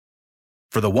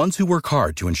For the ones who work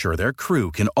hard to ensure their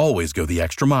crew can always go the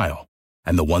extra mile,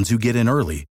 and the ones who get in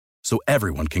early so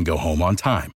everyone can go home on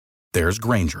time, there's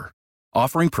Grainger,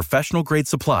 offering professional-grade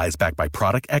supplies backed by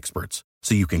product experts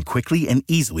so you can quickly and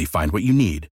easily find what you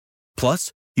need.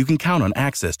 Plus, you can count on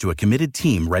access to a committed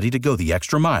team ready to go the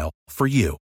extra mile for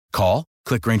you. Call,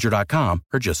 click Grainger.com,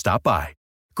 or just stop by.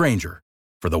 Grainger,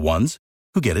 for the ones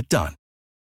who get it done.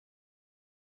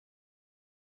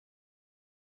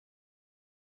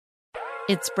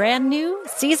 It's brand new,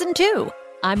 Season 2.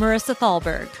 I'm Marissa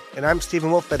Thalberg. And I'm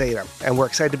Stephen Wolf Bedeta, and we're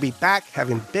excited to be back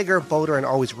having bigger, bolder, and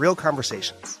always real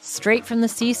conversations. Straight from the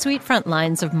C-suite front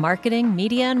lines of marketing,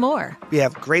 media, and more. We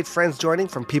have great friends joining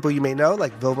from people you may know,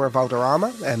 like Wilmer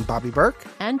Valderrama and Bobby Burke.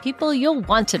 And people you'll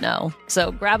want to know.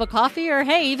 So grab a coffee or,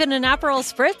 hey, even an Aperol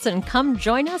Spritz and come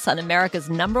join us on America's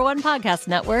 #1 podcast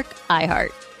network,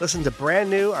 iHeart. Listen to Brand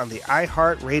New on the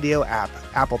iHeart Radio app,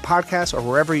 Apple Podcasts, or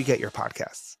wherever you get your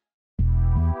podcasts.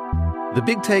 The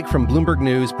Big Take from Bloomberg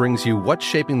News brings you what's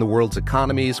shaping the world's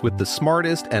economies with the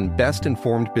smartest and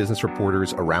best-informed business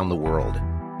reporters around the world.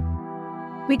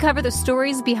 We cover the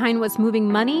stories behind what's moving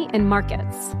money and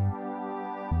markets.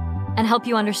 And help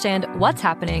you understand what's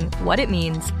happening, what it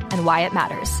means, and why it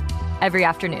matters. Every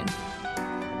afternoon.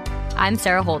 I'm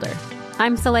Sarah Holder.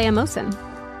 I'm Saleha Mohsin.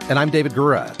 And I'm David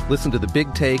Gura. Listen to The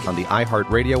Big Take on the iHeart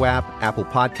Radio app, Apple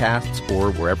Podcasts,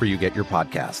 or wherever you get your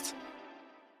podcasts.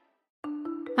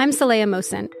 I'm Saleha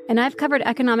Mohsin, and I've covered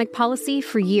economic policy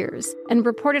for years and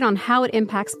reported on how it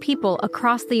impacts people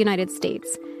across the United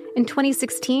States. In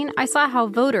 2016, I saw how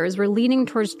voters were leaning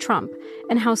towards Trump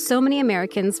and how so many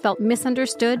Americans felt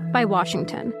misunderstood by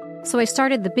Washington. So I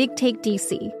started The Big Take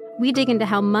DC. We dig into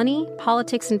how money,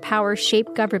 politics, and power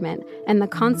shape government and the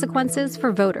consequences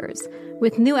for voters.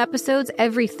 With new episodes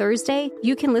every Thursday,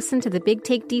 you can listen to The Big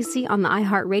Take DC on the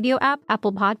iHeartRadio app,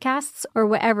 Apple Podcasts, or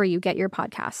wherever you get your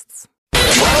podcasts.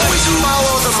 Always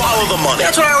follow the money.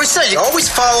 That's what I always say. You always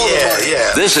follow the money.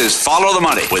 Yeah. This is Follow the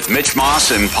Money with Mitch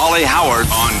Moss and Pauly Howard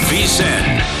on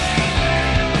VSiN.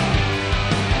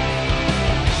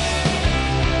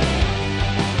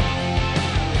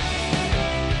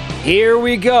 Here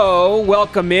we go.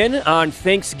 Welcome in on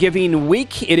Thanksgiving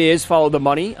week. It is Follow the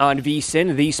Money on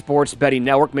VSiN, the Sports Betting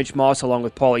Network. Mitch Moss along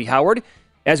with Pauly Howard.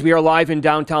 As we are live in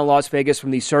downtown Las Vegas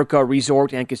from the Circa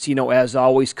Resort and Casino, as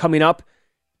always. Coming up,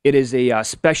 it is a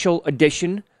special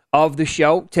edition of the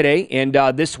show today and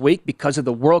this week because of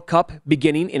the World Cup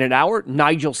beginning in an hour.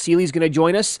 Nigel Seeley's going to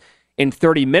join us in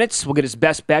 30 minutes. We'll get his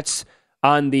best bets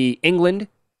on the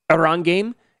England-Iran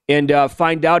game and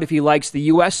find out if he likes the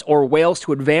U.S. or Wales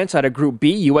to advance out of Group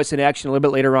B. U.S. in action a little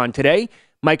bit later on today.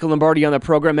 Michael Lombardi on the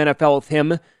program, NFL with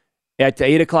him at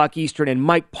 8 o'clock Eastern, and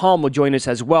Mike Palm will join us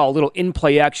as well. A little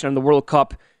in-play action on the World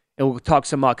Cup, and we'll talk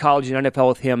some college and NFL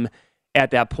with him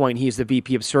at that point. He's the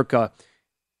VP of Circa,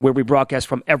 where we broadcast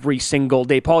from every single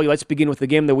day. Paulie, let's begin with the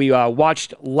game that we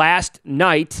watched last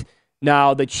night.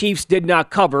 Now, the Chiefs did not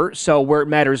cover, so where it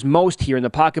matters most here in the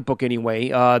pocketbook anyway,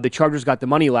 the Chargers got the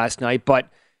money last night, but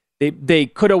they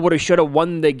coulda, woulda, shoulda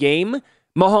won the game.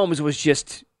 Mahomes was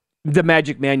just the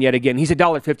magic man yet again. He's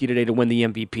 $1.50 today to win the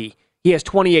MVP. He has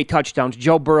 28 touchdowns.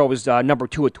 Joe Burrow is number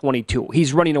 2 at 22.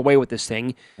 He's running away with this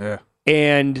thing. Yeah.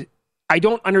 And I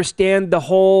don't understand the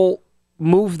whole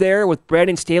move there with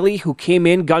Brandon Staley, who came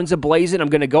in guns a-blazing. I'm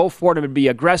going to go for it. I'm going to be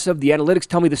aggressive. The analytics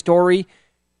tell me the story.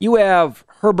 You have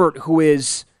Herbert, who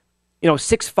is,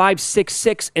 6'5",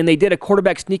 6'6", and they did a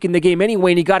quarterback sneak in the game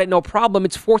anyway, and he got it no problem.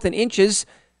 It's 4th and inches.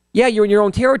 Yeah, you're in your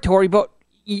own territory, but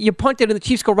you punted, and the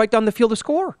Chiefs go right down the field to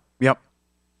score. Yep.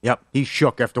 He's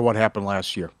shook after what happened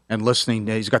last year. And listening,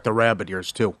 he's got the rabbit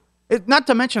ears, too. Not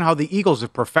to mention how the Eagles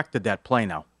have perfected that play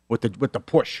now with the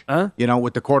push,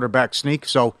 with the quarterback sneak.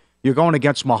 So you're going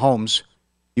against Mahomes.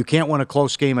 You can't win a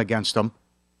close game against him.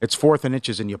 It's 4th and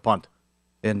inches and you punt.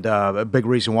 And a big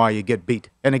reason why you get beat.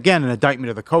 And again, an indictment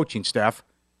of the coaching staff.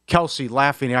 Kelsey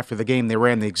laughing after the game. They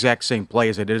ran the exact same play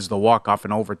as it is the walk-off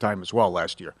in overtime as well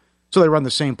last year. So they run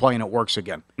the same play and it works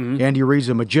again. Mm-hmm. Andy Reid's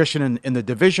a magician in the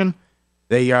division.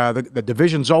 The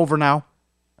division's over now.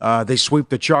 They sweep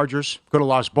the Chargers. Could have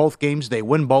lost both games. They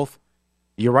win both.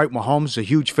 You're right, Mahomes, a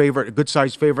huge favorite, a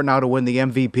good-sized favorite now to win the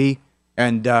MVP.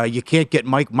 And you can't get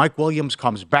Mike. Mike Williams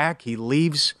comes back. He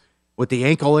leaves with the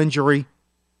ankle injury.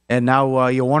 And now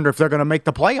you wonder if they're going to make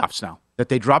the playoffs now, that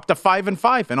they dropped to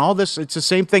 5-5. And all this, it's the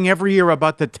same thing every year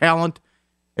about the talent.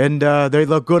 And they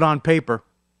look good on paper.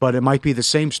 But it might be the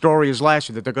same story as last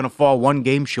year, that they're going to fall one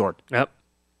game short. Yep.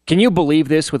 Can you believe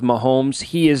this with Mahomes?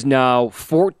 He is now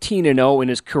 14-0 in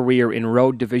his career in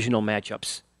road divisional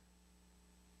matchups.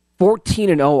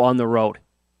 14-0 on the road.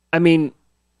 I mean,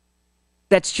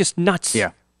 that's just nuts.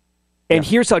 Yeah. And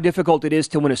here's how difficult it is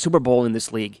to win a Super Bowl in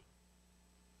this league.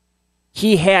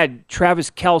 He had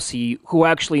Travis Kelce, who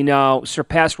actually now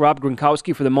surpassed Rob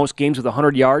Gronkowski for the most games with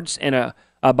 100 yards and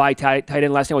a by tight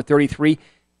end last night with 33.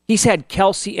 He's had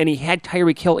Kelce and he had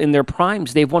Tyreek Hill in their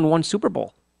primes. They've won one Super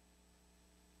Bowl.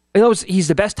 He's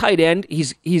the best tight end.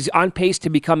 He's on pace to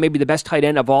become maybe the best tight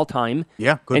end of all time.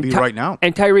 Yeah, could be right now.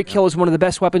 And Tyreek Hill is one of the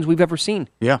best weapons we've ever seen.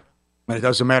 Yeah, and it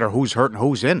doesn't matter who's hurt and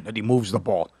who's in, that he moves the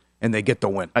ball. And they get the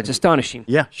win. That's astonishing.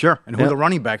 Yeah, sure. And who the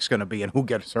running back's going to be and who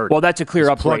gets hurt. Well, that's a clear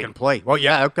upgrade. Plug and play. Well,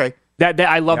 yeah, okay. That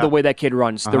I love the way that kid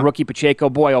runs. The rookie Pacheco,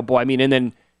 boy, oh boy. I mean, and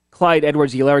then Clyde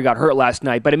Edwards-Helaire got hurt last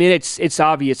night. But, I mean, it's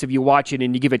obvious if you watch it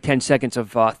and you give it 10 seconds of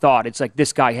thought. It's like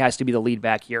this guy has to be the lead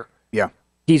back here. Yeah.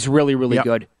 He's really, really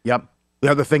good. Yep.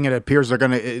 The other thing, it appears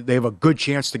they have a good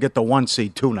chance to get the 1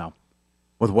 seed, too, now.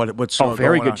 With what's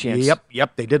very going good on. chance.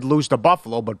 Yep. They did lose to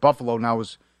Buffalo, but Buffalo now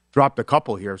has dropped a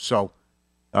couple here, so...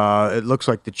 it looks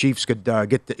like the Chiefs could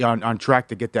get on track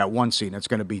to get that 1 seed. It's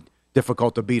going to be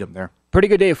difficult to beat them there. Pretty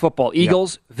good day of football.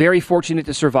 Eagles, very fortunate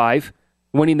to survive,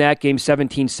 winning that game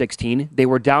 17-16. They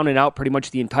were down and out pretty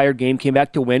much the entire game, came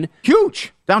back to win.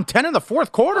 Huge. Down 10 in the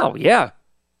fourth quarter. Oh, yeah.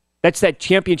 That's that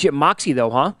championship moxie,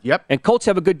 though, huh? Yep. And Colts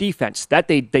have a good defense. That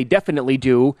they definitely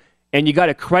do. And you got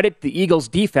to credit the Eagles'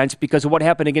 defense because of what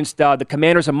happened against the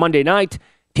Commanders on Monday night.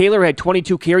 Taylor had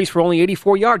 22 carries for only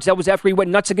 84 yards. That was after he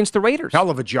went nuts against the Raiders. Hell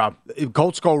of a job.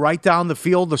 Colts go right down the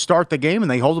field to start the game,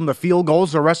 and they hold them to field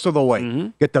goals the rest of the way. Mm-hmm.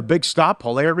 Get the big stop.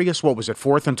 Hilarious. What was it,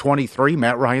 4th and 23?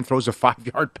 Matt Ryan throws a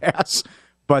 5-yard pass.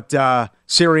 But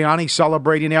Sirianni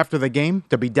celebrating after the game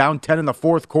to be down 10 in the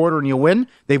fourth quarter and you win.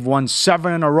 They've won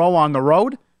 7 in a row on the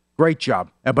road. Great job.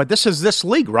 But this is this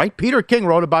league, right? Peter King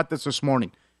wrote about this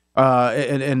morning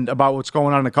and about what's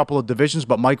going on in a couple of divisions,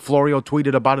 but Mike Florio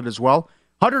tweeted about it as well.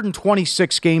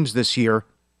 126 games this year,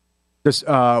 this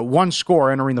one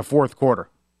score entering the fourth quarter.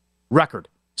 Record.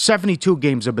 72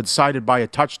 games have been decided by a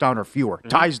touchdown or fewer. Mm-hmm.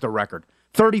 Ties the record.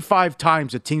 35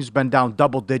 times a team's been down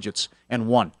double digits and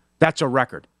won. That's a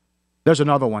record. There's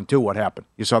another one, too, what happened.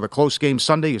 You saw the close game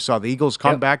Sunday. You saw the Eagles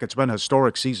come back. It's been a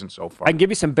historic season so far. I can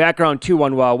give you some background, too,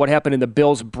 on what happened in the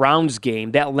Bills-Browns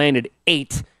game. That landed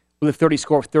 8 with a 30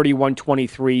 score of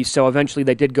 31-23, so eventually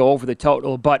they did go over the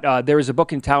total. But there is a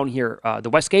book in town here, the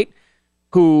Westgate,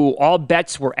 who all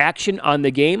bets were action on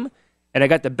the game, and I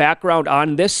got the background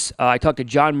on this. I talked to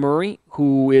John Murray,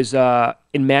 who is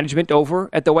in management over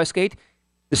at the Westgate.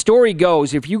 The story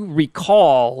goes, if you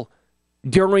recall,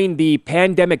 during the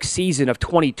pandemic season of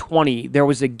 2020, there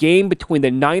was a game between the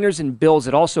Niners and Bills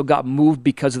that also got moved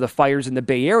because of the fires in the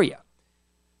Bay Area.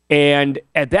 And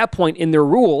at that point in their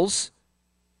rules,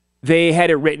 they had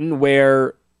it written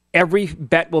where every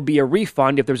bet will be a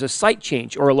refund if there's a site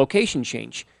change or a location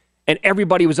change. And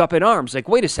everybody was up in arms. Like,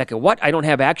 wait a second, what? I don't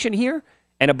have action here?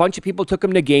 And a bunch of people took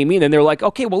them to gaming, and they're like,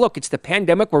 okay, well, look, it's the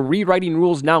pandemic. We're rewriting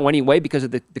rules now anyway because of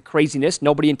the craziness.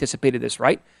 Nobody anticipated this,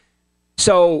 right?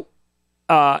 So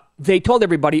they told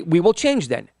everybody, we will change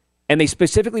then. And they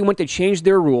specifically went to change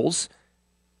their rules.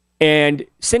 And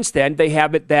since then, they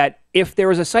have it that if there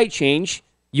is a site change,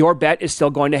 your bet is still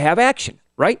going to have action,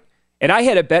 right? And I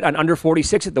had a bet on under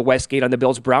 46 at the Westgate on the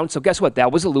Bills-Browns. So guess what?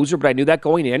 That was a loser, but I knew that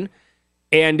going in.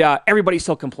 And everybody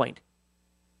still complained.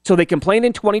 So they complained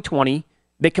in 2020.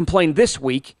 They complained this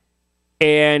week.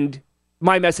 And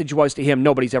my message was to him,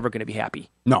 nobody's ever going to be happy.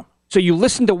 No. So you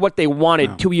listened to what they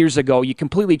wanted 2 years ago. You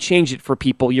completely changed it for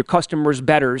people, your customers,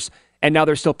 bettors, and now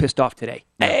they're still pissed off today.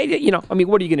 Hey,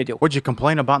 what are you going to do? What'd you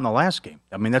complain about in the last game?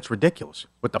 I mean, that's ridiculous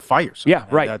with the fires. Yeah,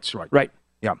 right. That's right. Right.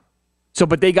 Yeah. So,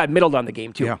 but they got middled on the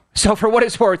game, too. Yeah. So, for what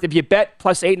it's worth, if you bet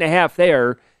plus 8.5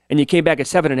 there and you came back at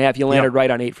 7.5, you landed right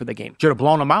on 8 for the game. Should have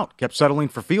blown them out, kept settling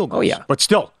for field goals. Oh, yeah. But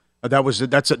still,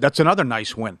 that's another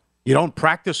nice win. You don't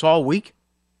practice all week,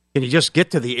 and you just get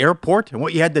to the airport and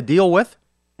what you had to deal with.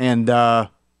 And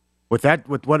with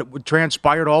what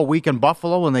transpired all week in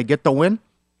Buffalo, and they get the win.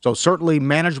 So, certainly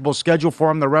manageable schedule for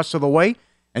them the rest of the way.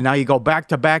 And now you go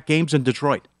back-to-back games in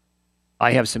Detroit.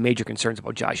 I have some major concerns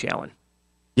about Josh Allen.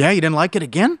 Yeah, you didn't like it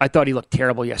again? I thought he looked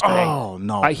terrible yesterday. Oh,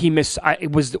 no. He missed.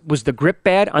 Was the grip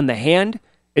bad on the hand?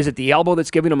 Is it the elbow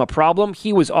that's giving him a problem?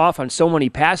 He was off on so many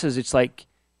passes. It's like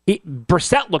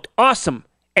Brissett looked awesome.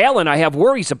 Allen, I have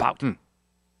worries about.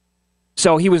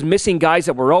 So he was missing guys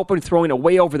that were open, throwing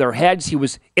away over their heads.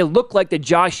 It looked like the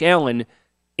Josh Allen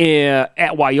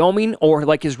at Wyoming or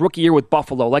like his rookie year with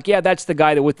Buffalo. Like, yeah, that's the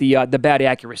guy with the bad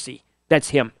accuracy. That's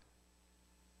him.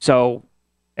 So.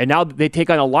 And now they take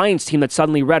on a Lions team that's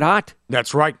suddenly red hot.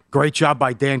 That's right. Great job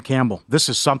by Dan Campbell. This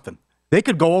is something. They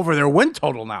could go over their win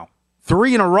total now.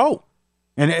 3 in a row.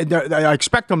 And I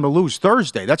expect them to lose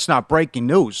Thursday. That's not breaking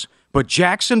news. But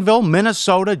Jacksonville,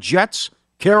 Minnesota, Jets,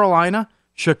 Carolina,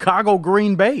 Chicago,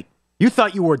 Green Bay. You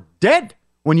thought you were dead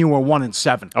when you were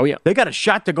 1-7. Oh, yeah. They got a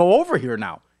shot to go over here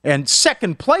now. And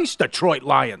second place, Detroit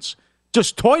Lions.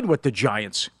 Just toyed with the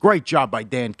Giants. Great job by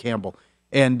Dan Campbell.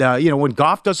 And, when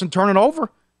Goff doesn't turn it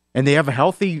over and they have a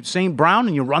healthy St. Brown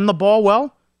and you run the ball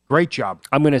well, great job.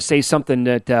 I'm going to say something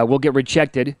that will get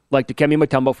rejected, like Dikembe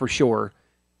Mutombo for sure.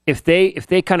 If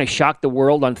they kind of shock the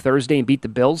world on Thursday and beat the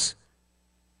Bills,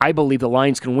 I believe the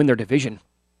Lions can win their division.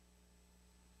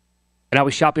 And I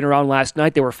was shopping around last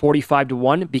night. They were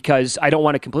 45-1 because I don't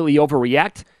want to completely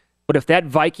overreact. But if that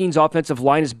Vikings offensive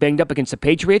line is banged up against the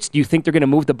Patriots, do you think they're going to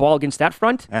move the ball against that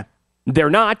front? Yeah. They're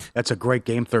not. That's a great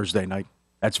game Thursday night.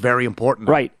 That's very important.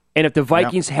 Right. And if the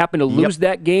Vikings happen to lose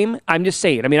that game, I'm just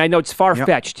saying. I mean, I know it's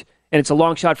far-fetched, and it's a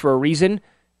long shot for a reason.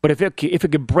 But if it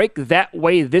could break that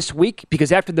way this week,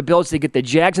 because after the Bills, they get the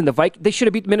Jags and the Vikings, they should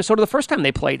have beat Minnesota the first time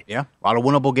they played. Yeah, a lot of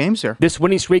winnable games here. This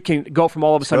winning streak can go from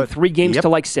all of a sudden 3 games to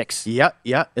like 6. Yeah.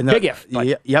 And big if.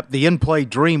 Yep, the in-play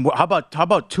dream. How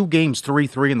about 2 games,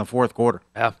 3-3 in the fourth quarter?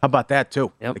 Yeah. How about that,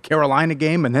 too? Yep. The Carolina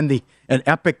game and then an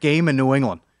epic game in New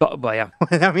England. But yeah.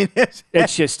 I mean,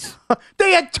 it's just...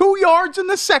 They had 2 yards in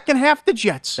the second half, the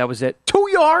Jets. That was it. 2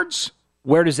 yards.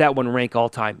 Where does that one rank all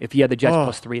time if you had the Jets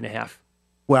plus 3.5?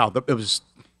 Well, it was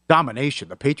domination.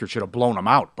 The Patriots should have blown them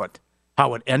out, but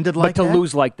how it ended like that? But to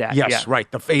lose like that. Yes, right.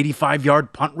 The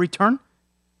 85-yard punt return?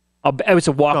 It was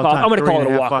a walk-off. I'm going to call it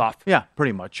a walk-off. Yeah,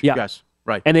 pretty much. Yeah. Yes,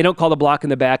 right. And they don't call the block in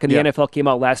the back, and the NFL came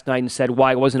out last night and said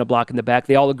why it wasn't a block in the back.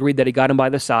 They all agreed that he got him by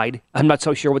the side. I'm not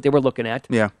so sure what they were looking at.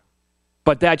 Yeah.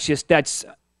 But that's... I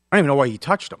don't even know why he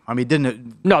touched him. I mean,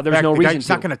 didn't... No, there's no reason to. He's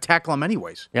not going to tackle him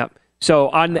anywaes. Yeah. So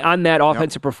on that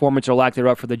offensive performance or lack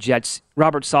thereof for the Jets,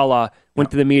 Robert Saleh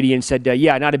went to the media and said,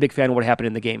 not a big fan of what happened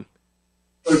in the game.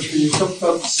 Coach, can you talk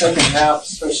about the second half,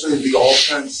 especially the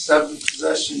offense, 7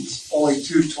 possessions, only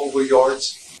 2 total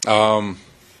yards? It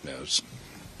was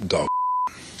dog.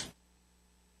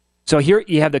 So here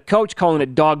you have the coach calling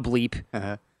it dog bleep.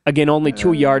 Again, only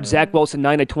 2 yards. Zach Wilson,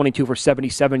 9 of 22 for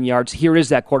 77 yards. Here is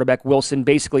that quarterback, Wilson,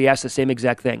 basically asked the same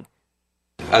exact thing.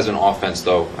 As an offense,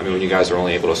 though, I mean, when you guys are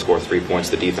only able to score 3 points,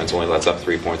 the defense only lets up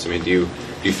 3 points. I mean, do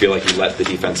you feel like you let the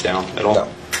defense down at all?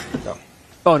 No.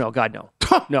 Oh, no, God, no.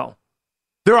 No.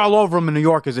 They're all over him in New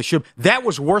York as they should. That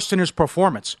was worse than his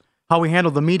performance, how he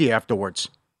handled the media afterwards.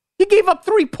 You gave up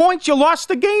 3 points. You lost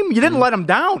the game. You didn't let him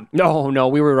down. No,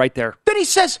 we were right there. Then he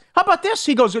says, how about this?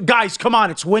 He goes, guys, come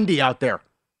on, it's windy out there.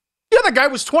 The other guy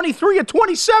was 23 of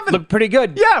 27. Looked pretty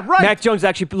good. Yeah, right. Mac Jones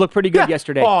actually looked pretty good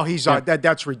yesterday. Oh,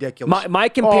 that's ridiculous. My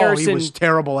comparison... he was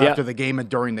terrible after the game and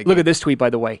during the game. Look at this tweet, by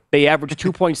the way. They averaged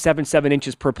 2.77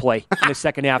 inches per play in the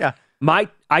second half. I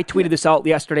tweeted this out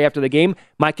yesterday after the game.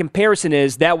 My comparison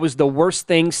is that was the worst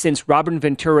thing since Robin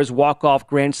Ventura's walk-off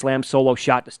grand slam solo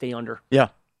shot to stay under. Yeah.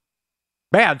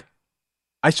 Bad.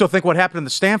 I still think what happened in the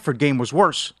Stanford game was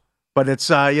worse. But it's,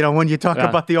 when you talk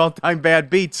about the all-time bad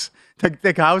beats...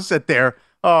 Dick Howsett there.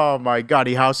 Oh, my God.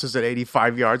 He houses at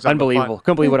 85 yards. Unbelievable.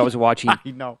 Couldn't believe what I was watching. I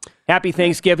know. Happy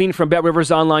Thanksgiving from BetRivers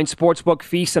Online Sportsbook.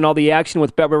 Feast on all the action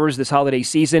with BetRivers this holiday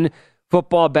season.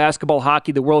 Football, basketball,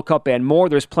 hockey, the World Cup, and more.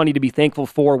 There's plenty to be thankful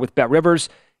for with BetRivers.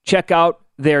 Check out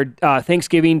their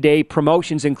Thanksgiving Day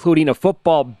promotions, including a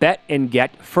football bet and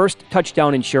get, first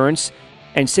touchdown insurance,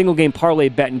 and single game parlay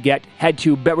bet and get. Head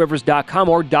to BetRivers.com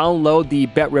or download the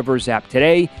BetRivers app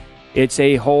today. It's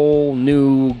a whole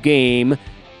new game.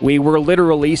 We were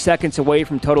literally seconds away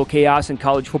from total chaos in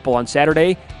college football on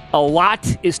Saturday. A lot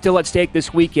is still at stake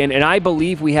this weekend, and I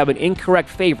believe we have an incorrect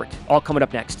favorite. All coming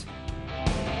up next.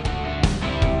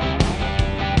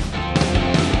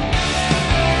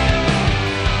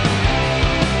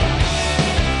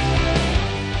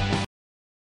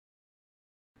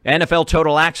 NFL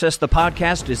Total Access, the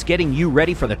podcast, is getting you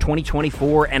ready for the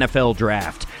 2024 NFL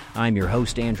Draft. I'm your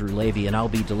host, Andrew Levy, and I'll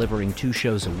be delivering 2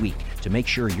 shows a week to make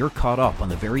sure you're caught up on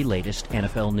the very latest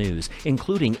NFL news,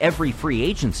 including every free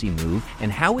agency move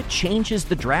and how it changes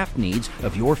the draft needs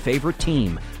of your favorite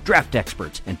team. Draft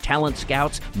experts and talent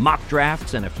scouts, mock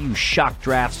drafts, and a few shock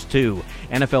drafts, too.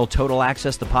 NFL Total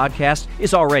Access, the podcast,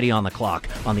 is already on the clock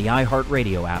on the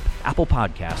iHeartRadio app, Apple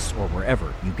Podcasts, or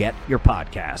wherever you get your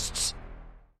podcasts.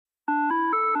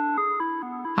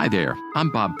 Hi there,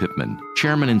 I'm Bob Pittman,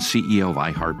 Chairman and CEO of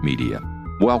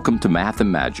iHeartMedia. Welcome to Math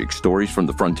and Magic, Stories from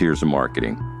the Frontiers of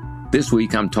Marketing. This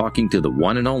week I'm talking to the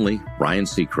one and only Ryan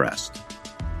Seacrest.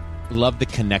 Love the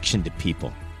connection to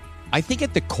people. I think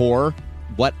at the core,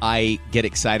 what I get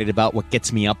excited about, what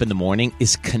gets me up in the morning,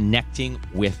 is connecting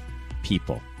with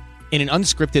people in an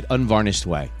unscripted, unvarnished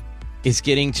way. Is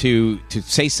getting to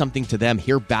say something to them,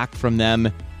 hear back from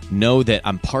them, know that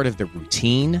I'm part of the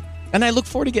routine. And I look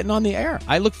forward to getting on the air.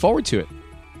 I look forward to it.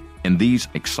 In these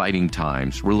exciting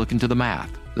times, we're looking to the math,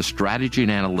 the strategy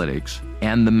and analytics,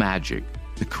 and the magic,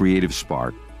 the creative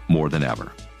spark, more than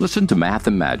ever. Listen to Math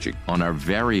and Magic on our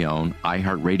very own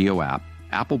iHeartRadio app,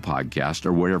 Apple Podcast,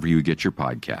 or wherever you get your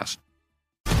podcast.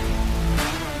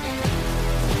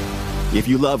 If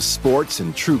you love sports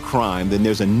and true crime, then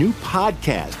there's a new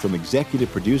podcast from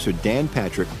executive producer Dan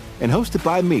Patrick and hosted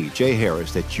by me, Jay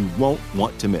Harris, that you won't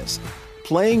want to miss.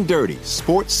 Playing Dirty: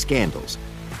 Sports Scandals.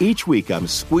 Each week, I'm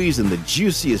squeezing the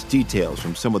juiciest details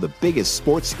from some of the biggest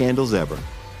sports scandals ever.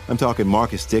 I'm talking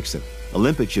Marcus Dixon,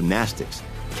 Olympic gymnastics,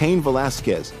 Cain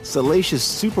Velasquez, salacious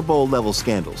Super Bowl-level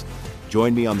scandals.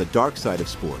 Join me on the dark side of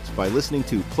sports by listening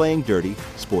to Playing Dirty: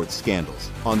 Sports Scandals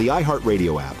on the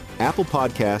iHeartRadio app, Apple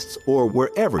Podcasts, or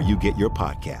wherever you get your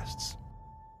podcasts.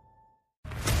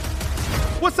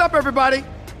 What's up, everybody?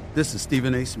 This is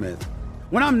Stephen A. Smith.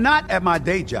 When I'm not at my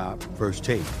day job, First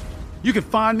Take, you can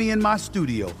find me in my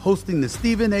studio hosting the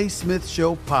Stephen A. Smith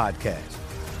Show podcast.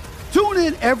 Tune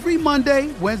in every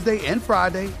Monday, Wednesday, and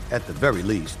Friday, at the very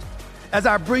least, as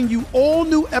I bring you all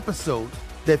new episodes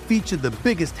that feature the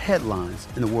biggest headlines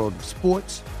in the world of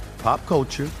sports, pop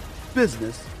culture,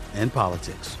 business, and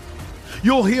politics.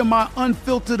 You'll hear my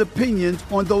unfiltered opinions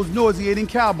on those nauseating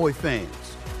Cowboy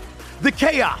fans, the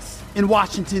chaos in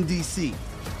Washington, D.C.,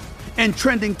 and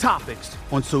trending topics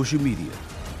on social media,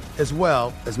 as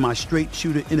well as my straight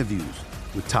shooter interviews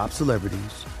with top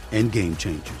celebrities and game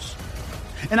changers.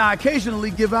 And I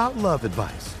occasionally give out love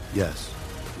advice. Yes,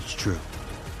 it's true.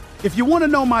 If you want to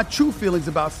know my true feelings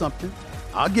about something,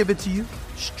 I'll give it to you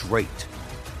straight.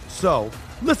 So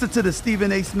listen to the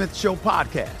Stephen A. Smith Show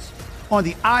podcast on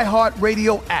the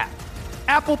iHeartRadio app,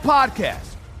 Apple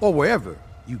Podcasts, or wherever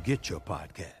you get your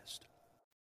podcast.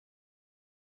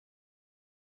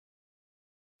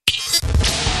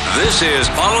 This is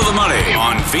Follow the Money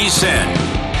on VSiN.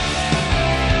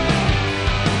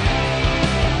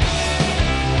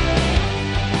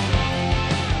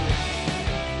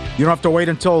 You don't have to wait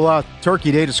until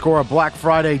Turkey Day to score a Black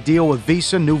Friday deal with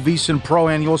VSiN. New VSiN Pro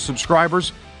annual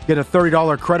subscribers get a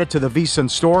 $30 credit to the VSiN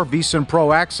store. VSiN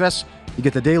Pro Access, you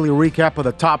get the daily recap of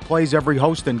the top plays every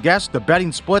host and guest. The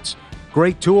betting splits,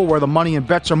 great tool where the money and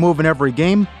bets are moving every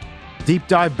game. Deep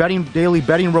dive betting, daily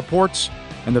betting reports.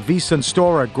 And the VSiN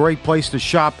store, a great place to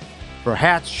shop for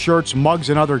hats, shirts,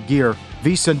 mugs, and other gear.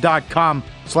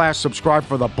 VSiN.com/subscribe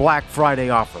for the Black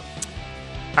Friday offer.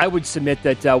 I would submit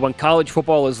that when college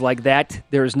football is like that,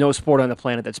 there is no sport on the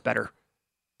planet that's better.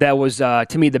 That was, to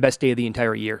me, the best day of the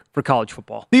entire year for college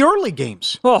football. The early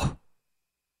games. Oh.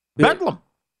 Bedlam.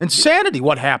 Insanity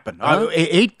what happened.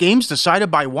 8 games decided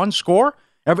by one score.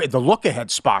 The look-ahead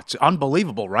spots,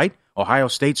 unbelievable, right? Ohio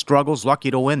State struggles,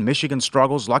 lucky to win. Michigan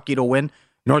struggles, lucky to win.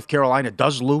 North Carolina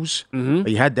does lose. Mm-hmm.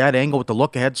 You had that angle with the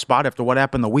look-ahead spot after what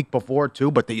happened the week before, too.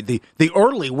 But the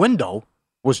early window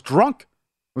was drunk.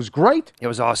 It was great. It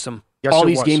was awesome. Yes, all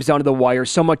these games down to the wire,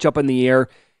 so much up in the air.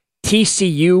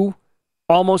 TCU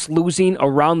almost losing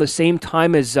around the same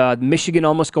time as Michigan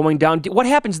almost going down. What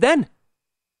happens then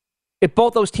if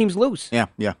both those teams lose? Yeah.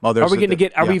 Well, are we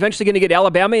eventually going to get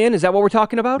Alabama in? Is that what we're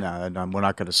talking about? No, we're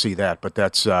not going to see that. But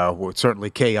that's certainly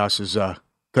chaos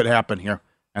could happen here.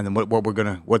 And then what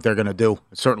they're gonna do.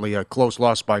 It's certainly a close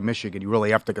loss by Michigan. You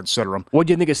really have to consider them. What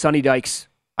do you think of Sonny Dykes?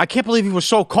 I can't believe he was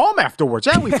so calm afterwards.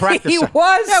 Yeah, we practice. He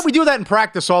was. Yeah, we do that in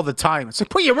practice all the time. It's like,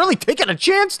 boy, you're really taking a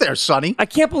chance there, Sonny. I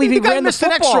can't believe he ran the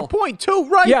football. An extra point too,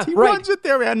 right? Yeah, he runs it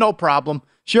there. Yeah, no problem.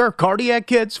 Sure, cardiac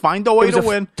kids find a way to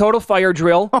win. Total fire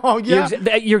drill. Oh yeah,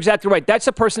 you're exactly right. That's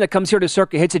the person that comes here to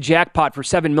Circa, hits a jackpot for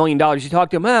 $7 million. You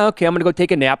talk to him. Okay, I'm going to go take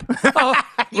a nap. Oh,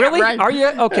 really? Yeah, right. Are you?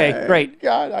 Okay, great.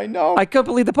 God, I know. I couldn't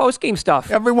believe the post game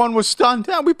stuff. Everyone was stunned.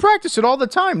 Yeah, we practice it all the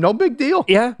time. No big deal.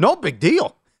 Yeah, no big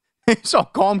deal. He's all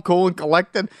calm, cool, and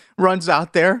collected. Runs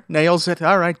out there, nails it.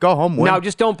 All right, go home. Win. Now,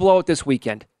 just don't blow it this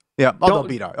weekend. Yeah, they'll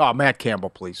beat out. Oh, Matt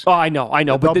Campbell, please. Oh, I know.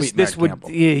 But this would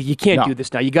you can't do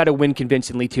this now. You got to win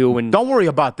convincingly too. And don't worry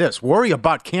about this. Worry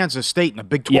about Kansas State in a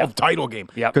Big 12 title game.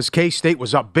 Because K-State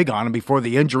was up big on them before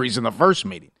the injuries in the first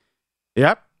meeting.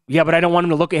 Yep. Yeah, but I don't want them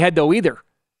to look ahead though either.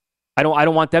 I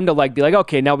don't want them to be like,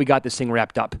 okay, now we got this thing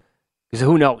wrapped up. Because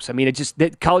who knows? I mean,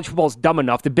 college football is dumb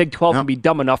enough. The Big 12 can be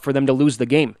dumb enough for them to lose the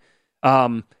game.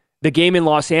 The game in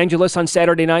Los Angeles on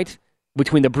Saturday night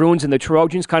between the Bruins and the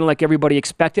Trojans, kind of like everybody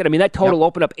expected. I mean, that total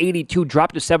opened up 82,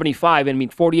 dropped to 75,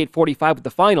 and 48-45 with the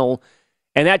final.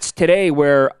 And that's today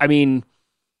where, I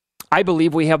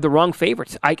believe we have the wrong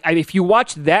favorites. If you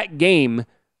watch that game,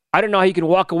 I don't know how you can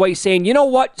walk away saying, you know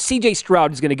what, C.J.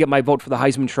 Stroud is going to get my vote for the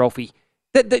Heisman Trophy.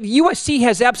 The USC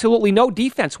has absolutely no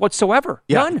defense whatsoever.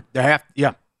 None.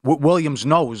 Williams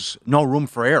knows no room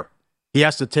for error. He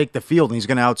has to take the field, and he's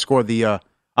going to outscore the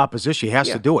opposition. He has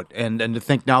to do it. And to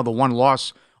think now the one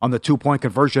loss on the 2-point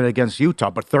conversion against Utah,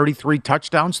 but 33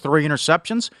 touchdowns, 3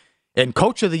 interceptions, and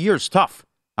Coach of the Year is tough.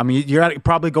 I mean, you got to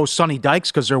probably go Sonny Dykes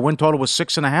because their win total was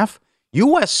 6.5.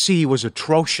 USC was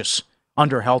atrocious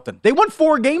under Helton. They won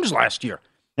 4 games last year,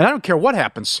 and I don't care what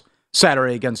happens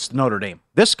Saturday against Notre Dame.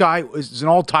 This guy is an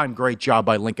all-time great job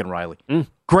by Lincoln Riley.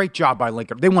 Great job by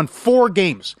Lincoln. They won 4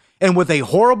 games, and with a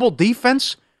horrible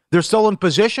defense, they're still in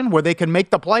position where they can make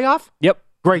the playoff? Yep.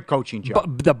 Great coaching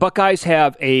job. The Buckeyes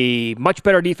have a much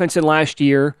better defense than last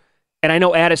year, and I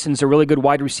know Addison's a really good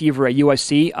wide receiver at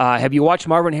USC. Have you watched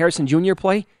Marvin Harrison Jr.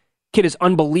 play? Kid is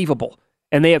unbelievable,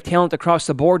 and they have talent across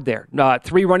the board there.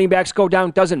 3 running backs go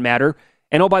down, doesn't matter.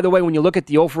 And, oh, by the way, when you look at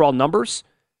the overall numbers,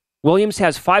 Williams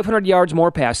has 500 yards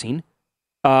more passing.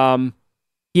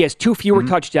 He has 2 fewer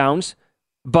touchdowns,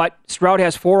 but Stroud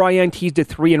has 4 INTs to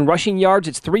 3. In rushing yards,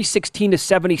 it's 316 to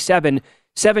 77,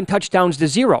 7 touchdowns to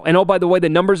 0. And, oh, by the way, the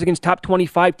numbers against top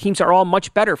 25 teams are all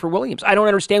much better for Williams. I don't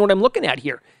understand what I'm looking at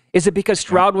here. Is it because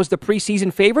Stroud was the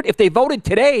preseason favorite? If they voted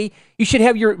today, you should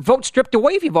have your vote stripped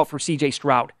away if you vote for C.J.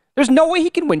 Stroud. There's no way he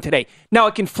can win today. Now,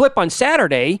 it can flip on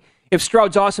Saturday if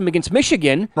Stroud's awesome against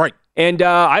Michigan. Right. And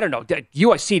I don't know.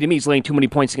 USC, to me, is laying too many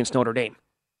points against Notre Dame.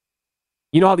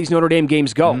 You know how these Notre Dame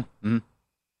games go.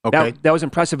 Okay. That was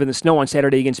impressive in the snow on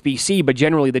Saturday against BC, but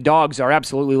generally the Dogs are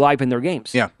absolutely live in their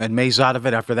games. Yeah, and May's out of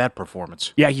it after that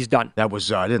performance. Yeah, he's done. That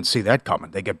was I didn't see that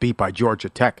coming. They get beat by Georgia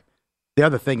Tech. The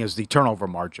other thing is the turnover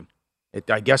margin.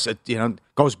 I guess it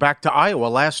goes back to Iowa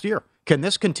last year. Can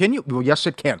this continue? Well, yes,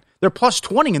 it can. They're plus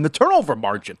 20 in the turnover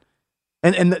margin.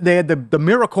 And they had the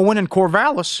miracle win in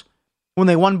Corvallis when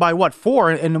they won by, 4?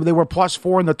 And they were plus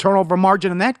 4 in the turnover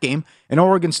margin in that game. And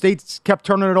Oregon State kept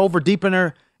turning it over deep in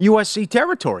their USC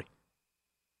territory.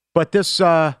 But this,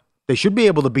 they should be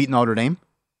able to beat Notre Dame.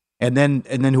 And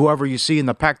then whoever you see in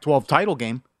the Pac-12 title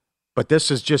game. But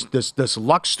this is just this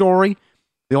luck story.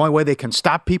 The only way they can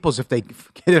stop people is if they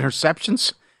get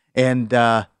interceptions. And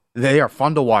they are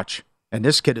fun to watch. And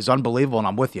this kid is unbelievable, and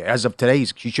I'm with you. As of today,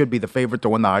 he should be the favorite to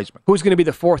win the Heisman. Who's going to be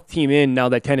the 4th team in now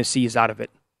that Tennessee is out of it?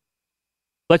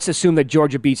 Let's assume that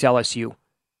Georgia beats LSU.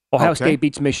 Ohio State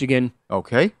beats Michigan.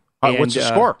 Okay. What's the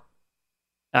score?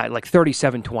 Like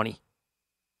 37-20.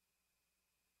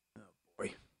 Oh,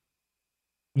 boy.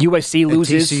 USC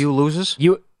loses. And TCU loses?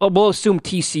 We'll assume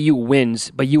TCU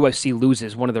wins, but USC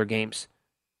loses one of their games.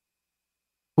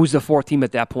 Who's the 4th team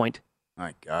at that point?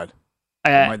 My God.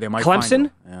 They might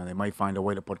Clemson? They might find a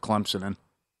way to put Clemson in.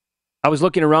 I was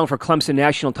looking around for Clemson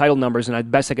national title numbers, and the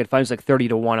best I could find was like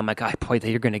 30-1. I'm like, boy,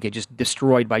 you're going to get just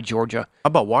destroyed by Georgia. How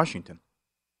about Washington?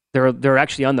 They're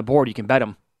actually on the board. You can bet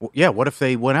them. Well, yeah, what if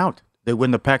they win out? They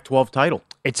win the Pac-12 title.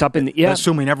 It's up in the... Yeah.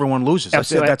 Assuming everyone loses.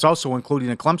 That's also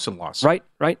including a Clemson loss. Right.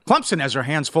 Clemson has their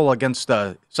hands full against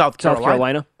South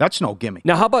Carolina. That's no gimme.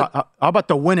 Now, how about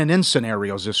the win and in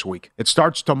scenarios this week? It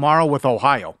starts tomorrow with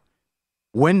Ohio.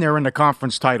 Win, they're in the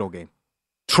conference title game.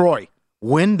 Troy,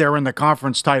 win, they're in the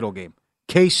conference title game.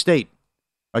 K-State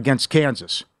against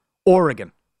Kansas.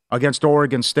 Oregon against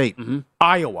Oregon State.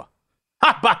 Iowa.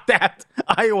 How about that?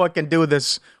 Iowa can do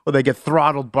this. Well, they get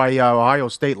throttled by Ohio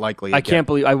State likely. I can't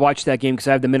believe I watched that game because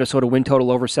I have the Minnesota win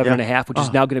total over 7.5, which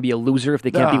is now going to be a loser if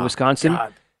they can't beat Wisconsin.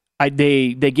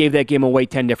 They gave that game away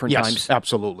 10 different times. Yes,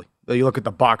 absolutely. You look at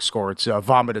the box score, it's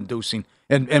vomit-inducing.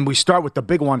 And we start with the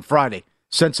big one Friday,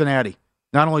 Cincinnati.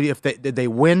 Not only if they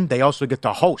win, they also get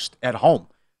to host at home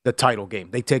the title game.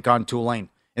 They take on Tulane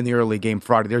in the early game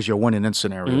Friday. There's your win and in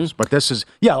scenarios. But this is,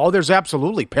 there's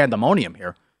absolutely pandemonium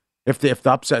here. If the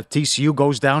upset TCU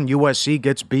goes down, USC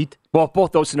gets beat. Well, if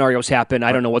both those scenarios happen,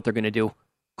 I don't know what they're going to do.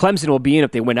 Clemson will be in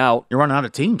if they win out. You're running out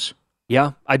of teams.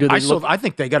 Yeah, I do. I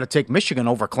think they got to take Michigan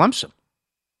over Clemson.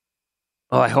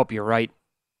 Oh, I hope you're right.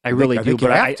 I really do.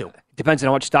 But it depends on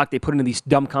how much stock they put into these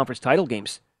dumb conference title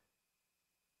games.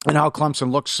 And how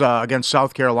Clemson looks against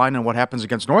South Carolina and what happens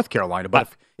against North Carolina. But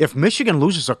if Michigan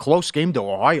loses a close game to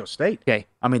Ohio State,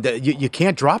 I mean, you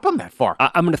can't drop them that far.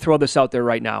 I'm going to throw this out there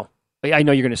right now. I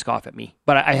know you're going to scoff at me,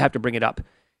 but I have to bring it up.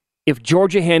 If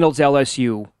Georgia handles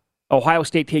LSU, Ohio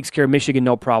State takes care of Michigan,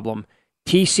 no problem.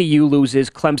 TCU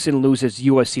loses, Clemson loses,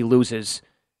 USC loses.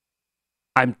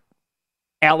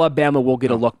 Alabama will get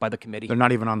a look by the committee. They're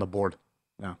not even on the board.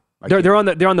 No. They're on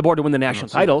the board to win the national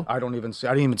title. I didn't even see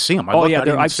them.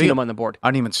 I've seen them on the board. I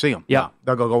didn't even see them. Yeah,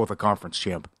 no, they'll go with a conference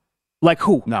champ. Like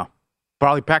who? No,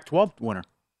 probably Pac-12 winner.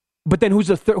 But then who's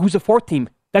the 4th team?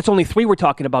 That's only 3 we're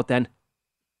talking about then.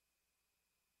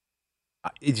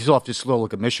 You still have to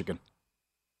look at Michigan.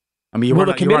 I mean, you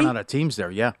run out of teams there.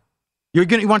 Yeah, you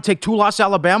want to take 2-loss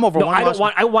Alabama over one loss?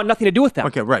 I want nothing to do with them.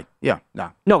 Okay, right. Yeah,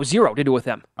 no, 0 to do with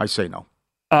them. I say no.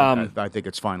 I think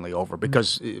it's finally over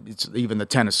because it's even the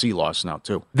Tennessee loss now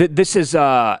too. This is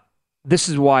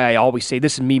why I always say,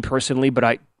 this is me personally, but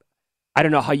I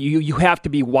don't know how you have to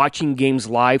be watching games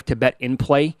live to bet in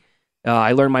play.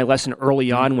 I learned my lesson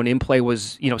early on when in play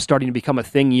was starting to become a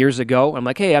thing years ago. I'm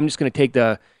like, hey, I'm just going to take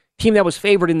the team that was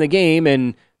favored in the game,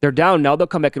 and they're down now. They'll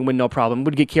come back and win, no problem.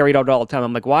 Would get carried out all the time.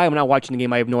 I'm like, why? I'm not watching the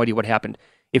game. I have no idea what happened.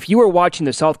 If you were watching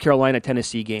the South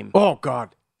Carolina-Tennessee game, oh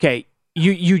God, okay,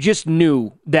 you just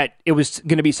knew that it was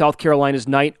going to be South Carolina's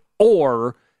night,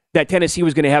 or that Tennessee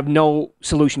was going to have no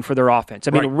solution for their offense.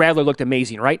 I mean, Rattler looked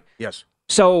amazing, right? Yes.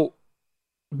 So,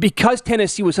 because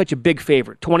Tennessee was such a big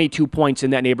favorite, 22 points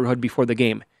in that neighborhood before the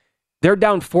game, they're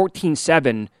down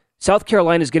 14-7. South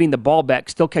Carolina's getting the ball back,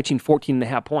 still catching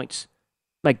 14.5 points.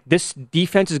 Like, this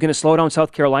defense is going to slow down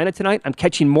South Carolina tonight. I'm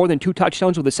catching more than 2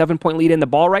 touchdowns with a 7-point lead in the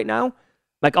ball right now.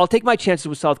 Like, I'll take my chances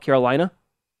with South Carolina.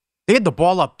 They had the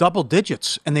ball up double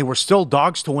digits, and they were still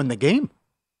dogs to win the game.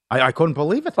 I couldn't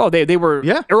believe it. Oh, they were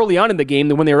early on in the game.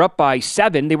 When they were up by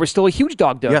 7, they were still a huge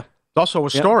dog. Yeah, it's also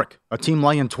historic. Yeah. A team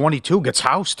laying 22 gets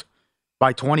housed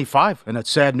by 25, and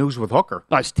it's sad news with Hooker.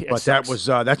 But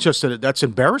that's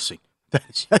embarrassing.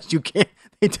 That's just, you can't.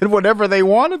 They did whatever they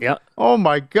wanted. Yeah. Oh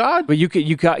my God. But you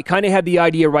kind of had the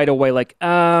idea right away, like,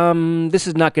 this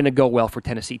is not going to go well for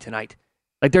Tennessee tonight.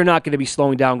 Like, they're not going to be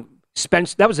slowing down.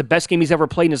 Spence, that was the best game he's ever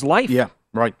played in his life. Yeah,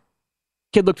 right.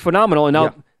 Kid looked phenomenal, and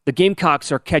now the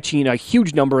Gamecocks are catching a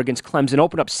huge number against Clemson.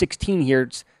 Open up 16 here.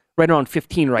 It's right around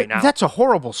 15 right now. That's a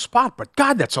horrible spot, but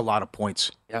God, that's a lot of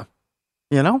points. Yeah.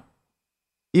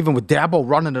 Even with Dabo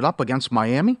running it up against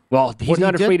Miami. Well, he's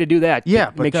not afraid to do that.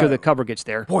 Yeah, to make sure the cover gets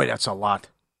there. Boy, that's a lot.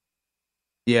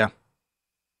 Yeah.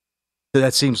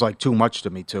 That seems like too much to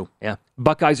me, too. Yeah.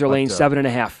 Buckeyes are laying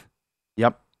 7.5.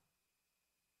 Yep.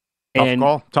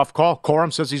 Tough call.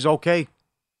 Corum says he's okay.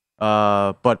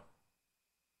 But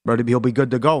he'll be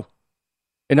good to go.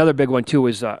 Another big one, too,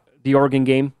 is the Oregon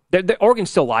game. The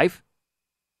Oregon's still live,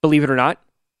 believe it or not.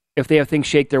 If they have things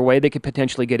shake their way, they could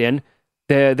potentially get in.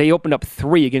 They opened up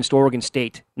 3 against Oregon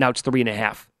State. Now it's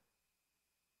 3.5.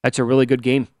 That's a really good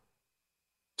game.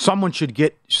 Someone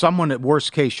at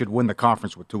worst case should win the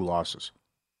conference with 2 losses.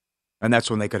 And that's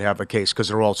when they could have a case, because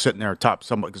they're all sitting there top.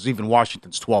 Because even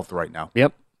Washington's 12th right now.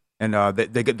 Yep. And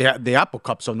the Apple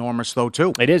Cup's enormous, though,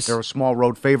 too. It is. They're a small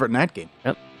road favorite in that game.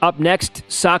 Yep. Up next,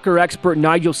 soccer expert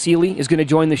Nigel Seeley is going to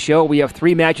join the show. We have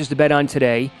 3 matches to bet on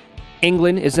today.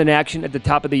 England is in action at the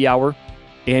top of the hour.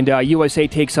 And USA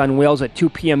takes on Wales at 2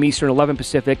 p.m. Eastern, 11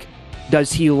 Pacific.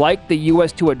 Does he like the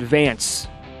U.S. to advance?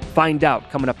 Find out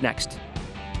coming up next.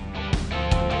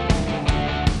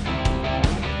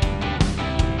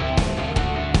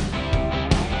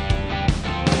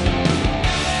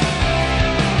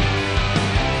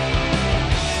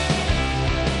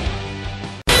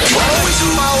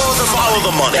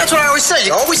 Follow the money. That's what I always say.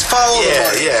 You always follow the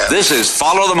money. Yeah. This is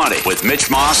Follow the Money with Mitch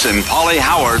Moss and Paulie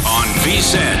Howard on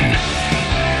VSiN.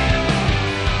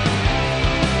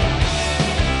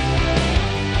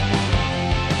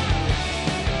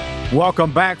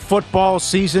 Welcome back. Football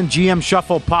season, GM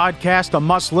Shuffle podcast, a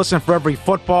must-listen for every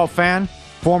football fan.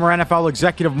 Former NFL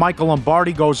executive Michael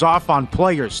Lombardi goes off on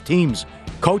players, teams,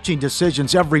 coaching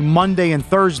decisions every Monday and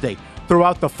Thursday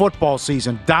throughout the football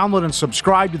season. Download and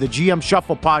subscribe to the GM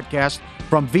Shuffle podcast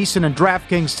from VSiN and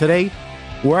DraftKings today,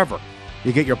 wherever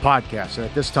you get your podcasts. And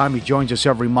at this time, he joins us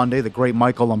every Monday, the great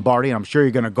Michael Lombardi. And I'm sure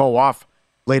you're going to go off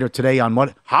later today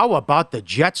on how about the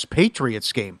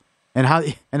Jets-Patriots game? And how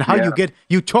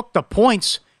you took the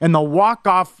points in the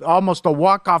almost a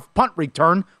walk-off punt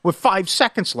return with 5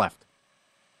 seconds left.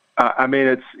 I mean,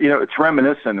 it's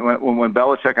reminiscent. When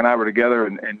Belichick and I were together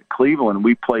in Cleveland,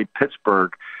 we played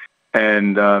Pittsburgh,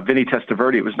 and Vinny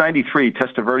Testaverde. It was 93.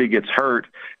 Testaverde gets hurt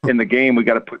in the game. We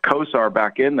got to put Kosar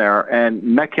back in there, and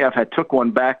Metcalf had took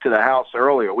one back to the house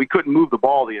earlier. We couldn't move the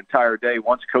ball the entire day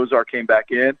once Kosar came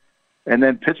back in. And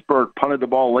then Pittsburgh punted the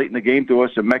ball late in the game to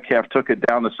us, and Metcalf took it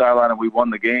down the sideline, and we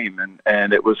won the game.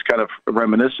 And it was kind of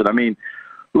reminiscent. I mean,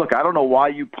 look, I don't know why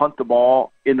you punt the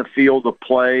ball in the field of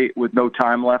play with no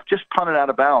time left. Just punt it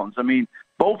out of bounds. I mean,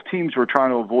 both teams were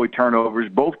trying to avoid turnovers.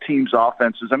 Both teams'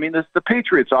 offenses. I mean, the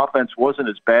Patriots' offense wasn't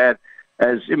as bad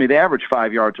as, they averaged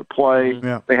 5 yards of play.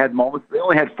 Yeah. They had moments. They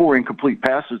only had 4 incomplete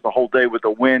passes the whole day with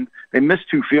the wind. They missed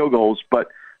 2 field goals, but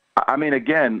I mean,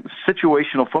 again,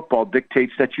 situational football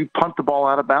dictates that you punt the ball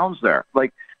out of bounds there.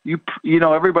 Like,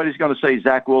 everybody's going to say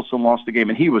Zach Wilson lost the game,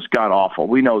 and he was god-awful.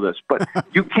 We know this. But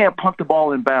you can't punt the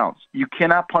ball in bounds. You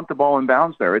cannot punt the ball in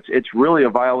bounds there. It's really a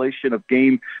violation of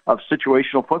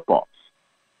situational football.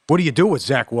 What do you do with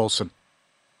Zach Wilson?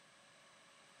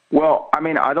 Well, I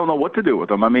mean, I don't know what to do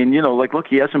with him. I mean, look,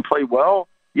 he hasn't played well.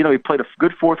 You know, he played a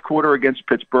good fourth quarter against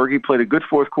Pittsburgh. He played a good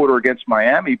fourth quarter against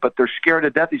Miami, but they're scared to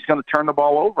death he's going to turn the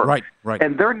ball over. Right.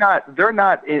 And they're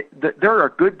a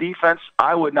good defense.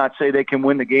 I would not say they can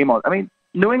win the game. I mean,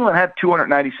 New England had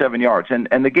 297 yards, and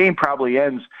the game probably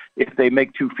ends if they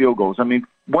make 2 field goals. I mean,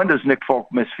 when does Nick Folk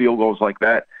miss field goals like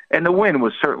that? And the win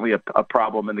was certainly a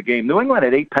problem in the game. New England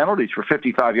had 8 penalties for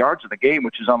 55 yards in the game,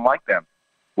 which is unlike them,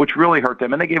 which really hurt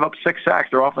them. And they gave up 6 sacks.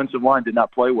 Their offensive line did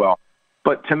not play well.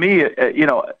 But to me, you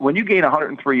know, when you gain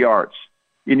 103 yards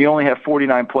and you only have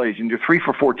 49 plays and you're 3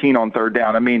 for 14 on third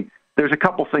down, I mean, there's a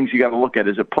couple things you got to look at.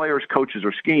 Is it players, coaches,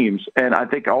 or schemes? And I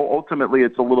think ultimately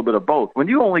it's a little bit of both. When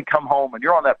you only come home and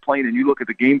you're on that plane and you look at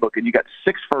the game book and you got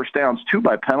 6 first downs, 2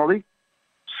 by penalty,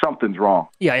 something's wrong.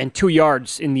 Yeah, and 2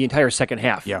 yards in the entire second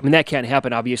half. Yeah. I mean, that can't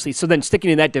happen, obviously. So then sticking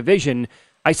in that division,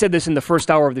 I said this in the first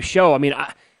hour of the show. I mean,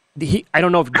 I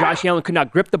don't know if Josh Allen could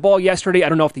not grip the ball yesterday. I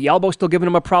don't know if the elbow's still giving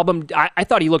him a problem. I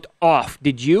thought he looked off.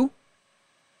 Did you?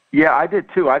 Yeah, I did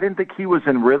too. I didn't think he was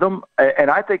in rhythm, and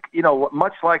I think, you know,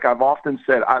 much like I've often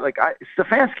said,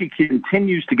 Stefanski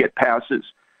continues to get passes,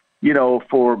 you know,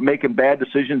 for making bad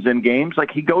decisions in games. Like,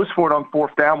 he goes for it on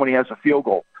fourth down when he has a field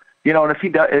goal, you know, and if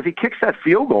he kicks that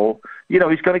field goal, you know,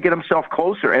 he's going to get himself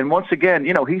closer. And once again,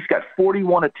 you know, he's got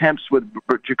 41 attempts with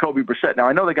Jacoby Brissett. Now,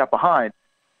 I know they got behind,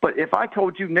 but if I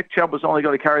told you Nick Chubb was only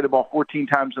going to carry the ball 14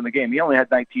 times in the game, he only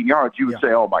had 19 yards, you would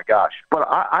say, oh my gosh. But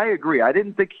I agree. I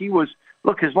didn't think he was.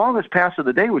 Look, his longest pass of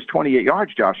the day was 28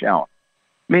 yards, Josh Allen.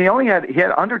 I mean, he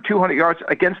had under 200 yards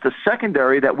against a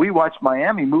secondary that we watched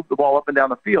Miami move the ball up and down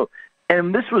the field.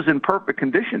 And this was in perfect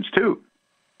conditions, too.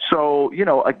 So, you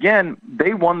know, again,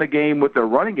 they won the game with their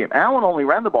running game. Allen only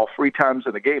ran the ball 3 times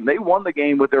in the game. They won the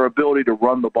game with their ability to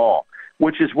run the ball,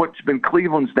 which is what's been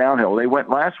Cleveland's downhill. They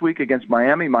went last week against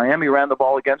Miami. Miami ran the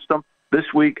ball against them. This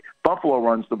week, Buffalo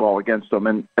runs the ball against them.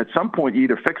 And at some point, you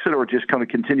either fix it or it's just going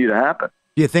to continue to happen.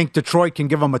 Do you think Detroit can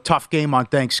give them a tough game on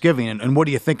Thanksgiving? And what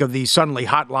do you think of these suddenly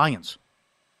hot Lions?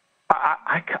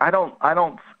 I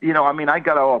don't, you know, I mean, I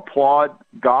got to applaud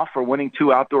Goff for winning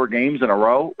 2 outdoor games in a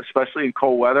row, especially in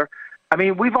cold weather. I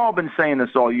mean, we've all been saying this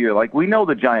all year. Like, we know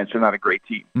the Giants are not a great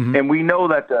team. Mm-hmm. And we know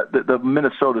that the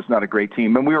Minnesota's not a great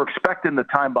team. And we were expecting the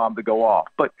time bomb to go off.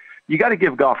 But you got to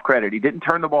give Goff credit. He didn't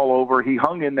turn the ball over. He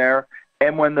hung in there.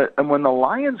 And when the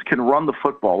Lions can run the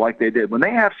football like they did, when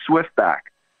they have Swift back,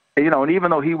 you know, and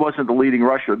even though he wasn't the leading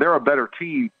rusher, they're a better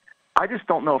team. I just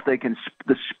don't know if they can.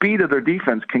 The speed of their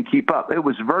defense can keep up. It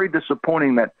was very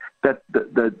disappointing that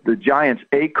the Giants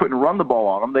couldn't run the ball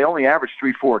on them. They only averaged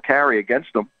 3-4 carry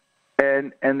against them,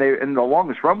 and the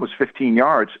longest run was 15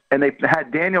 yards. And they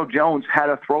had Daniel Jones had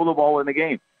to throw the ball in the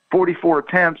game, 44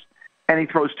 attempts, and he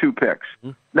throws 2 picks.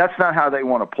 Mm-hmm. That's not how they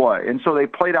want to play. And so they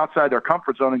played outside their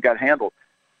comfort zone and got handled.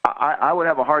 I would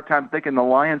have a hard time thinking the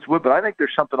Lions would, but I think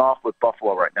there's something off with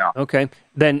Buffalo right now. Okay.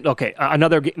 Then,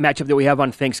 another matchup that we have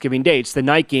on Thanksgiving Day, it's the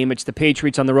night game. It's the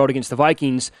Patriots on the road against the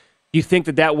Vikings. Do you think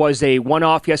that was a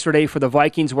one-off yesterday for the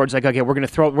Vikings where it's like, okay, we're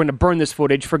going to burn this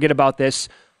footage, forget about this?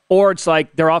 Or it's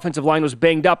like their offensive line was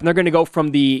banged up and they're going to go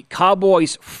from the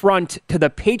Cowboys front to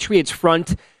the Patriots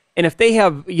front, and if they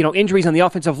have, you know, injuries on the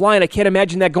offensive line, I can't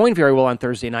imagine that going very well on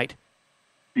Thursday night.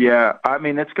 Yeah, I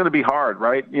mean, it's going to be hard,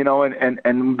 right? You know,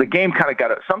 and the game kind of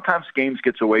got it. Sometimes games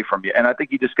gets away from you, and I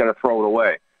think you just got to throw it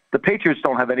away. The Patriots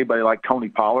don't have anybody like Tony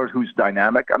Pollard who's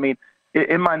dynamic. I mean,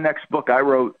 in my next book I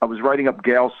was writing up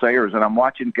Gale Sayers, and I'm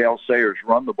watching Gale Sayers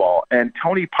run the ball, and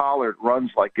Tony Pollard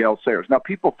runs like Gale Sayers. Now,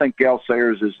 people think Gale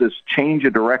Sayers is this change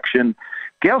of direction.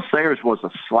 Gale Sayers was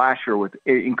a slasher with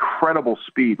incredible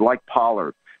speed like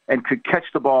Pollard and could catch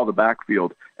the ball in the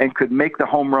backfield and could make the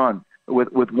home run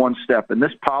with one step. And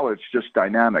this Pollard's just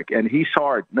dynamic, and he's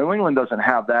hard. New England doesn't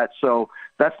have that, so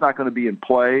that's not going to be in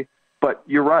play. But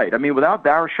you're right. I mean, without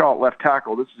Darrisaw at left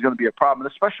tackle, this is going to be a problem.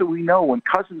 And especially we know when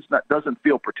Cousins doesn't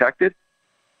feel protected,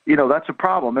 you know, that's a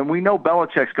problem. And we know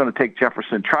Belichick's going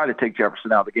to try to take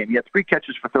Jefferson out of the game. He had 3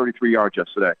 catches for 33 yards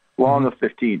yesterday, long of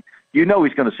 15. You know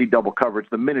he's going to see double coverage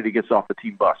the minute he gets off the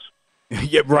team bus.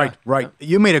 Yeah, right.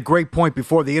 You made a great point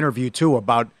before the interview, too,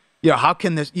 about, you know, how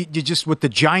can this, you just with the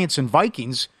Giants and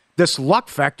Vikings, this luck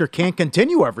factor can't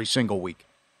continue every single week.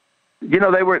 You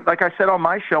know, they were, like I said on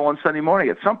my show on Sunday morning,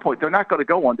 at some point they're not going to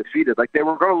go undefeated. Like, they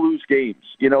were going to lose games,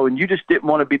 you know, and you just didn't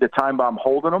want to be the time bomb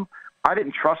holding them. I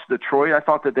didn't trust Detroit. I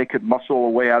thought that they could muscle a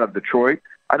way out of Detroit.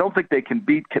 I don't think they can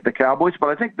beat the Cowboys, but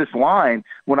I think this line,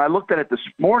 when I looked at it this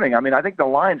morning, I mean, I think the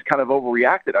line's kind of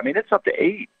overreacted. I mean, it's up to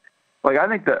 8. Like, I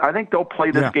think they'll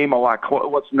play this game a lot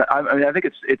closer. I mean, I think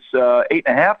it's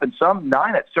 8.5 and some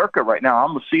 9 at Circa right now.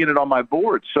 I'm seeing it on my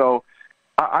board. So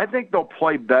I think they'll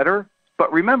play better.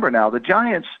 But remember now, the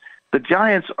Giants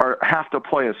have to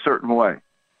play a certain way.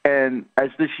 And as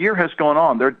this year has gone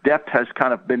on, their depth has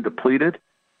kind of been depleted.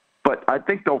 But I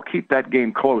think they'll keep that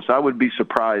game close. I would be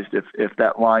surprised if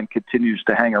that line continues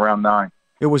to hang around 9.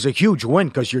 It was a huge win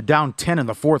because you're down 10 in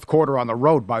the fourth quarter on the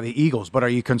road by the Eagles. But are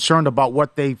you concerned about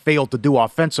what they failed to do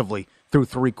offensively through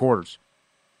 3 quarters?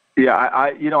 Yeah,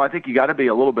 I think you got to be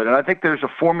a little bit. And I think there's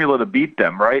a formula to beat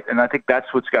them, right? And I think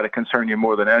that's what's got to concern you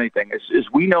more than anything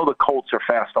is we know the Colts are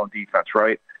fast on defense,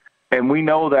 right? And we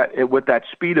know that with that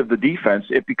speed of the defense,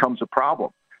 it becomes a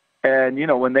problem. And,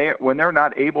 when they're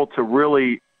not able to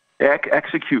really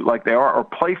execute like they are or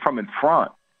play from in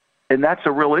front, and that's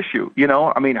a real issue.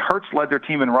 Hurts led their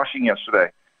team in rushing yesterday.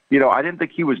 I didn't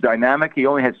think he was dynamic. He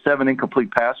only had 7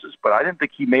 incomplete passes, but I didn't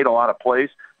think he made a lot of plays.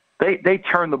 They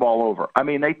turned the ball over.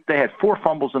 They had 4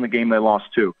 fumbles in the game. They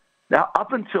lost 2. Now,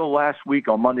 up until last week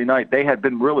on Monday night, they had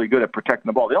been really good at protecting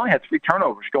the ball. They only had 3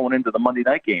 turnovers going into the Monday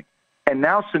night game. And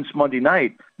now since Monday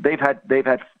night, they've had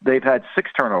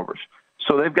 6 turnovers.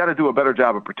 So they've got to do a better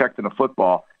job of protecting the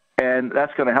football, and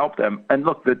that's going to help them. And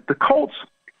look, the Colts,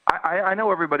 I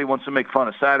know everybody wants to make fun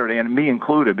of Saturday, and me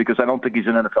included, because I don't think he's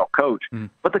an NFL coach.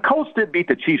 But the Colts did beat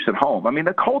the Chiefs at home.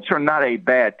 The Colts are not a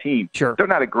bad team. Sure. They're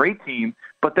not a great team,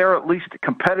 but they're at least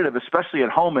competitive, especially at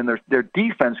home, and their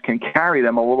defense can carry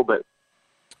them a little bit.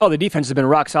 Oh, the defense has been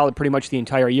rock solid pretty much the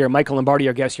entire year. Michael Lombardi,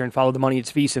 our guest here, and Follow the Money.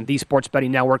 It's VSiN, the Sports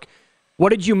Betting Network. What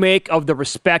did you make of the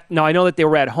respect? Now, I know that they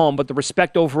were at home, but the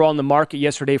respect overall in the market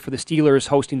yesterday for the Steelers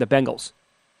hosting the Bengals.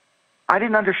 I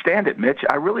didn't understand it, Mitch.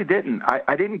 I really didn't.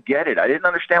 I didn't get it. I didn't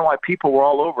understand why people were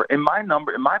all over. In my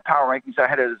power rankings, I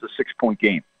had it as a 6-point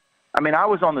game. I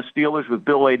was on the Steelers with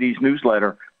Bill Adie's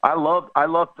newsletter. I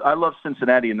loved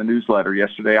Cincinnati in the newsletter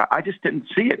yesterday. I just didn't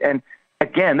see it. And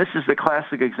again, this is the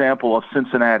classic example of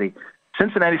Cincinnati.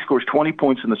 Cincinnati scores 20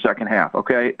 points in the second half,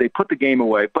 okay? They put the game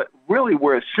away. But really,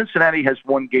 whereas Cincinnati has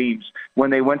won games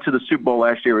when they went to the Super Bowl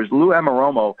last year, is Lou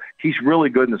Anarumo. He's really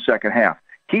good in the second half.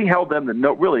 He held them to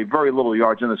really very little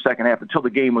yards in the second half until the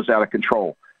game was out of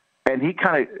control. And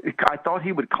I thought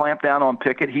he would clamp down on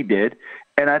Pickett. He did.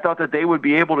 And I thought that they would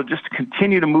be able to just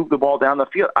continue to move the ball down the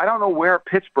field. I don't know where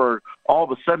Pittsburgh all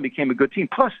of a sudden became a good team.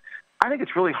 Plus, I think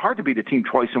it's really hard to beat a team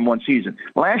twice in one season.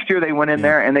 Last year they went in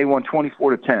there and they won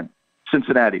 24-10.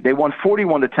 Cincinnati. They won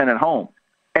 41-10 at home.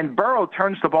 And Burrow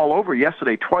turns the ball over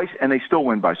yesterday twice, and they still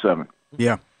win by 7.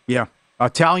 Yeah.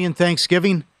 Italian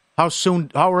Thanksgiving, how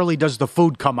early does the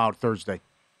food come out Thursday?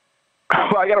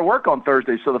 Well, I got to work on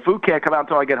Thursday, so the food can't come out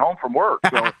until I get home from work.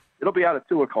 So it'll be out at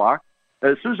 2 o'clock.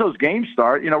 As soon as those games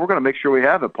start, we're going to make sure we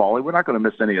have it, Paulie. We're not going to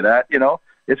miss any of that.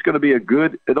 It's going to be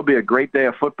it'll be a great day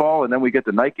of football, and then we get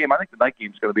the night game. I think the night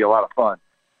game is going to be a lot of fun.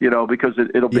 Because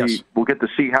it'll be, we'll get to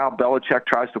see how Belichick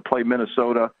tries to play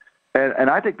Minnesota. And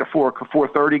I think the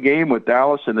 4:30 game with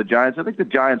Dallas and the Giants, I think the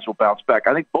Giants will bounce back.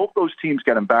 I think both those teams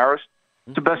get embarrassed.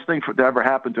 It's the best thing to ever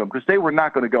happen to them because they were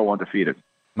not going to go undefeated.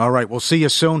 All right, we'll see you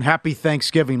soon. Happy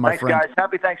Thanksgiving, my friend. Thanks, guys.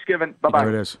 Happy Thanksgiving. Bye-bye.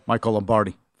 There it is, Michael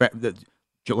Lombardi.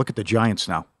 Look at the Giants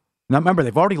now. Now, remember,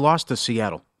 they've already lost to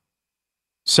Seattle.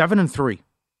 7-3.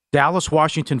 Dallas,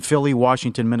 Washington, Philly,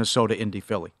 Washington, Minnesota, Indy,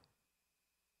 Philly.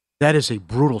 That is a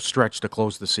brutal stretch to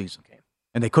close the season. Okay.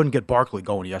 And they couldn't get Barkley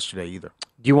going yesterday either.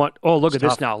 Do you want – look at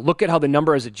this now. Look at how the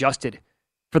number is adjusted.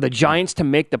 For the Giants to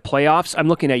make the playoffs, I'm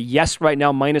looking at yes right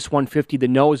now, minus 150. The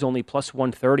no is only plus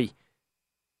 130. It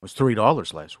was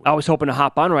 $3 last week. I was hoping to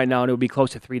hop on right now, and it would be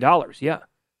close to $3. Yeah.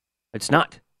 It's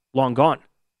not. Long gone.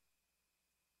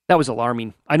 That was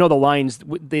alarming. I know the Lions –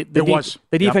 the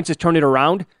defense has turned it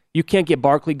around. You can't get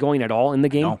Barkley going at all in the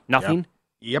game. No. Nothing.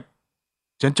 Yep.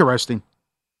 It's interesting.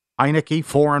 Heineke,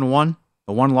 4-1.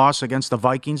 The one loss against the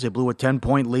Vikings. They blew a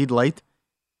 10-point lead late.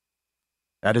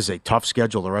 That is a tough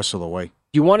schedule the rest of the way.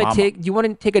 Do you want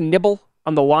to take a nibble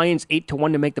on the Lions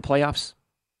 8-1 to make the playoffs?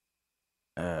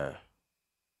 I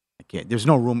can't. There's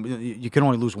no room. You can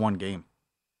only lose one game.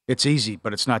 It's easy,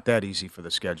 but it's not that easy for the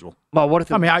schedule. Well, what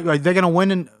if are they going to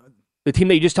win in the team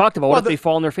that you just talked about? What if they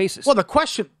fall on their faces? Well, the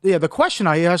question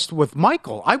I asked with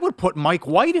Michael, I would put Mike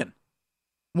White in.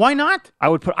 Why not? I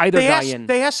would put either guy in.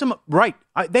 They asked him, right.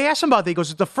 They asked him about it. He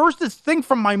goes, it's the first thing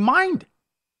from my mind.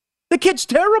 The kid's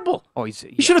terrible. Oh, he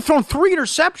should have thrown 3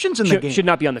 interceptions in the game. Should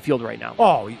not be on the field right now.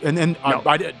 Oh, and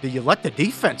no. Do you let the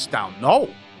defense down?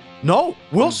 No.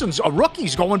 Wilson's a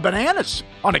rookie's going bananas.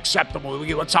 Unacceptable.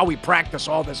 That's how we practice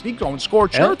all this. He's going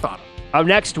scorched earth on him. Up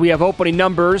next, we have opening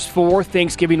numbers for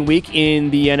Thanksgiving week in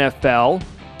the NFL.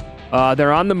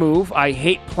 They're on the move. I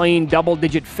hate playing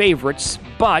double-digit favorites,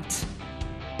 but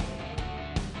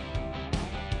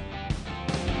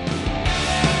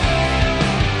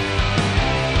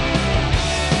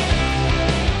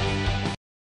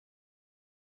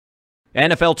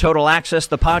NFL Total Access,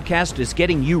 the podcast, is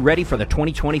getting you ready for the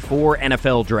 2024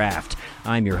 NFL Draft.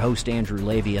 I'm your host, Andrew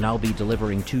Levy, and I'll be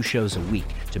delivering 2 shows a week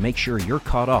to make sure you're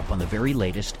caught up on the very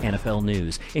latest NFL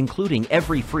news, including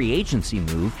every free agency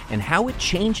move and how it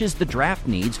changes the draft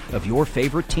needs of your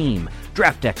favorite team.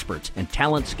 Draft experts and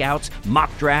talent scouts,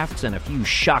 mock drafts, and a few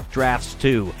shock drafts,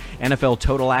 too. NFL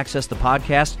Total Access, the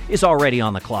podcast, is already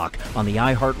on the clock on the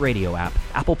iHeartRadio app,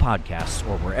 Apple Podcasts,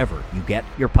 or wherever you get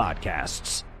your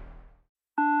podcasts.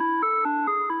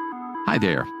 Hi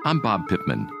there, I'm Bob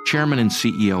Pittman, Chairman and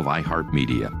CEO of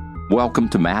iHeartMedia. Welcome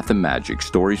to Math and Magic,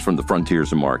 Stories from the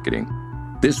Frontiers of Marketing.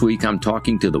 This week I'm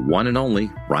talking to the one and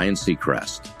only Ryan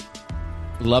Seacrest.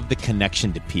 Love the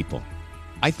connection to people.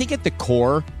 I think at the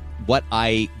core, what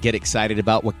I get excited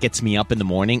about, what gets me up in the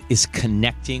morning, is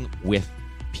connecting with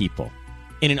people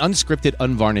in an unscripted,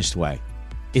 unvarnished way.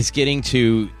 Is getting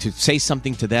to say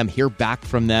something to them, hear back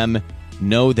from them,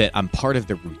 know that I'm part of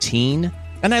the routine.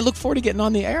 And I look forward to getting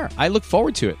on the air. I look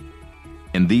forward to it.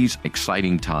 In these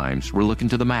exciting times, we're looking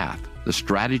to the math, the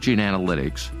strategy and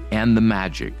analytics, and the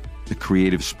magic, the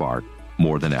creative spark,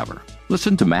 more than ever.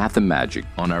 Listen to Math and Magic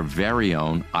on our very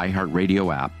own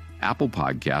iHeartRadio app, Apple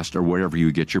Podcast, or wherever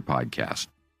you get your podcast.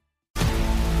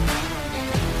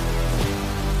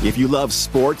 If you love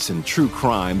sports and true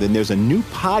crime, then there's a new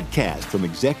podcast from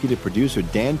executive producer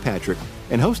Dan Patrick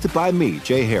and hosted by me,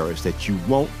 Jay Harris, that you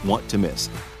won't want to miss.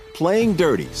 Playing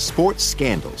Dirty: Sports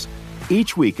Scandals.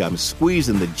 Each week, I'm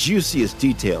squeezing the juiciest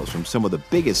details from some of the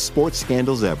biggest sports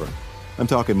scandals ever. I'm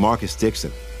talking Marcus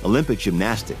Dixon, Olympic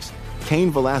gymnastics, Cain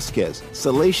Velasquez,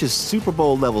 salacious Super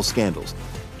Bowl-level scandals.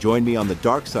 Join me on the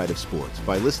dark side of sports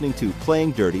by listening to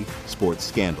Playing Dirty: Sports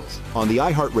Scandals on the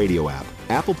iHeartRadio app,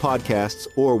 Apple Podcasts,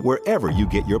 or wherever you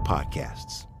get your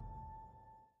podcasts.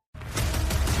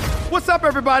 What's up,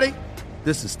 everybody?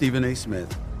 This is Stephen A.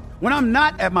 Smith. When I'm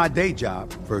not at my day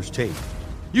job, First Take,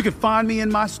 you can find me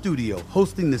in my studio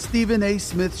hosting the Stephen A.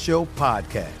 Smith Show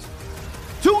podcast.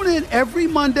 Tune in every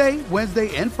Monday,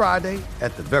 Wednesday, and Friday,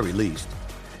 at the very least,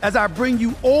 as I bring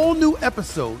you all new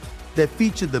episodes that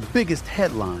feature the biggest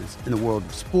headlines in the world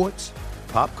of sports,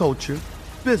 pop culture,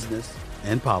 business,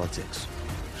 and politics.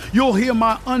 You'll hear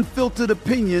my unfiltered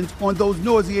opinions on those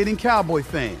nauseating Cowboy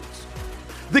fans,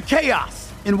 the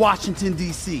chaos in Washington,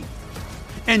 D.C.,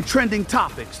 and trending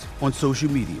topics on social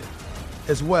media,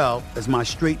 as well as my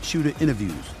straight shooter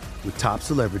interviews with top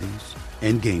celebrities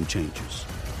and game changers.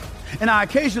 And I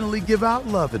occasionally give out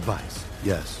love advice.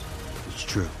 Yes, it's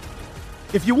true.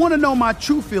 If you want to know my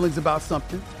true feelings about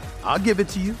something, I'll give it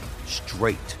to you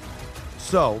straight.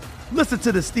 So listen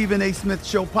to the Stephen A. Smith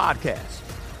Show podcast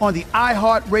on the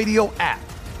iHeartRadio app,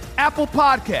 Apple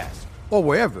Podcasts, or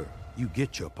wherever you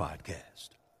get your podcast.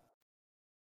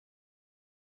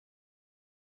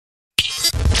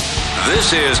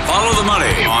 This is Follow the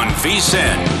Money on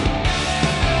VSiN.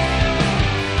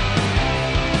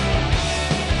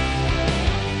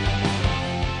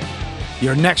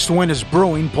 Your next win is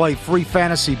brewing. Play free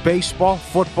fantasy baseball,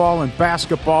 football, and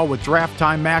basketball with draft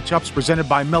time matchups presented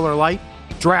by Miller Lite.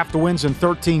 Draft wins in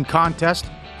 13 contests.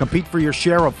 Compete for your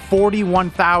share of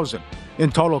 $41,000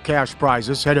 in total cash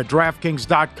prizes. Head to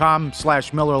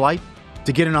DraftKings.com/Miller Lite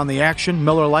to get in on the action.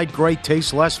 Miller Lite, great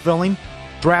taste, less filling.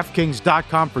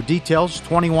 DraftKings.com for details.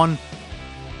 21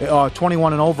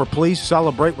 and over, please.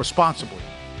 Celebrate responsibly.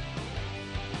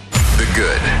 The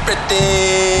good.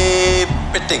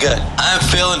 Pretty good. I'm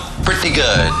feeling pretty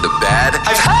good. The bad.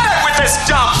 I've had it with this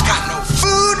dump. Got no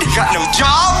food, got no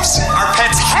jobs. Our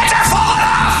pets' heads are falling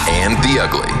off. And the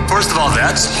ugly. First of all,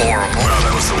 that's horrible. No,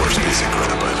 that was the worst piece of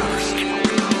crap I've ever seen.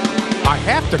 I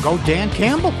have to go Dan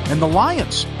Campbell and the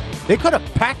Lions. They could have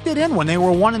packed it in when they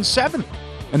were 1-7.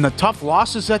 And the tough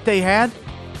losses that they had,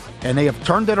 and they have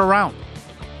turned it around.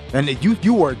 And you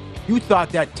thought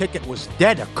that ticket was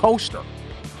dead, a coaster,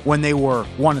 when they were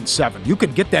 1-7. You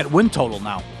could get that win total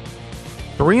now.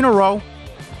 3 in a row.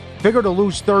 Figure to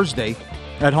lose Thursday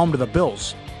at home to the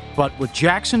Bills. But with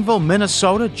Jacksonville,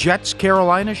 Minnesota, Jets,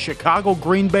 Carolina, Chicago,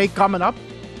 Green Bay coming up,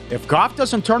 if Goff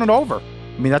doesn't turn it over,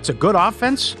 I mean, that's a good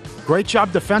offense. Great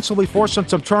job defensively, forcing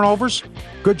some turnovers.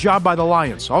 Good job by the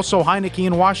Lions. Also, Heineke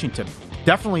in Washington.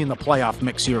 Definitely in the playoff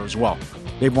mix here as well.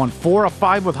 They've won 4 of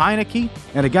 5 with Heineke,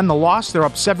 and again, the loss, they're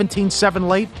up 17-7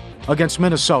 late against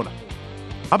Minnesota.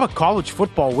 How about college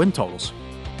football win totals?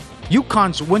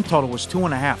 UConn's win total was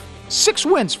 2.5. 6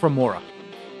 wins for Mora.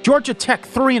 Georgia Tech,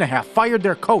 3.5, fired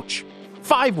their coach.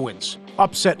 5 wins,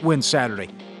 upset win Saturday.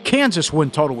 Kansas win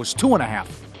total was 2.5.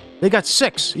 They got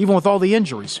 6, even with all the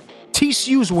injuries.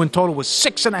 TCU's win total was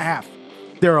 6.5.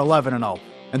 They're 11-0.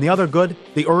 And the other good,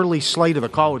 the early slate of the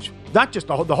college, not just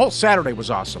the whole Saturday was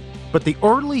awesome, but the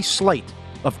early slate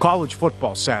of college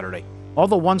football Saturday. All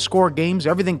the one-score games,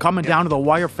 everything coming down to the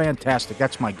wire, fantastic.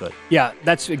 That's my good. Yeah,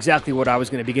 that's exactly what I was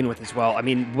going to begin with as well. I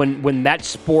mean, when that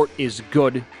sport is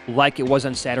good, like it was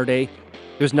on Saturday,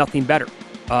 there's nothing better.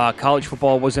 College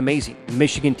football was amazing.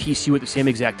 Michigan, TCU at the same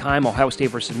exact time. Ohio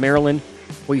State versus Maryland.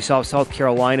 We saw South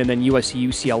Carolina and then USC,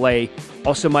 UCLA.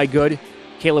 Also my good,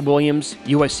 Caleb Williams,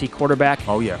 USC quarterback.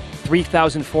 Oh, yeah.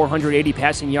 3,480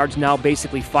 passing yards now,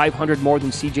 basically 500 more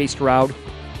than C.J. Stroud.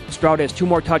 Stroud has 2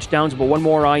 more touchdowns, but 1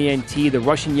 more INT. The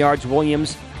rushing yards,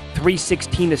 Williams,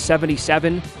 316 to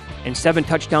 77, and 7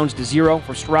 touchdowns to 0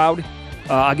 for Stroud.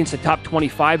 Against the top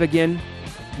 25 again.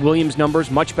 Williams' numbers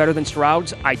much better than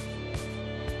Stroud's.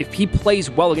 If he plays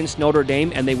well against Notre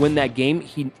Dame and they win that game,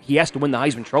 he has to win the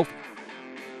Heisman Trophy.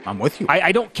 I'm with you.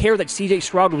 I don't care that C.J.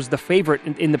 Stroud was the favorite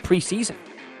in the preseason.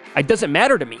 It doesn't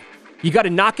matter to me. You got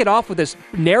to knock it off with this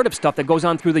narrative stuff that goes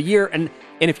on through the year. And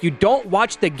if you don't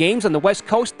watch the games on the West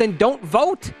Coast, then don't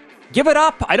vote. Give it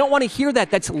up. I don't want to hear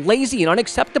that. That's lazy and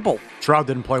unacceptable. Stroud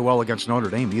didn't play well against Notre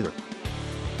Dame either.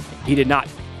 He did not.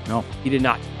 No. He did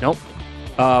not. Nope.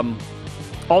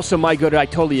 Also, my good, I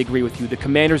totally agree with you. The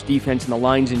Commanders' defense and the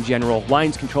Lions in general.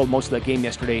 Lions controlled most of that game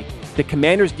yesterday. The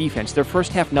Commanders' defense, their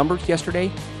first half numbers yesterday,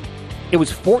 it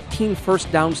was 14 first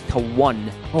downs to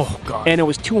 1. Oh, God. And it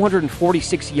was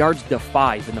 246 yards to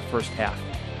 5 in the first half.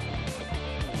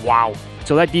 Wow.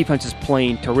 So that defense is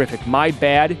playing terrific. My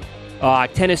bad.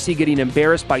 Tennessee getting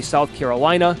embarrassed by South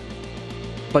Carolina.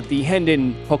 But the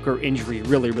Hendon Hooker injury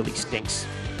really, really stinks.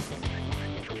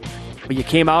 But you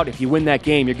came out, if you win that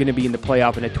game, you're going to be in the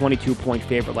playoff, and a 22-point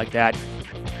favorite like that,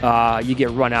 you get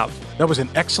run out. That was an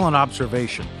excellent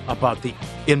observation about the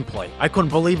in-play. I couldn't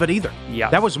believe it either. Yeah.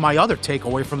 That was my other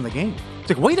takeaway from the game. It's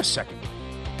like, wait a second.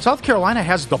 South Carolina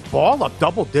has the ball up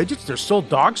double digits. They're still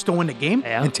dogs to win the game,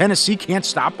 and Tennessee can't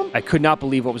stop them? I could not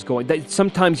believe what was going on.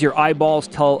 Sometimes your eyeballs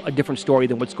tell a different story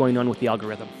than what's going on with the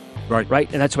algorithm.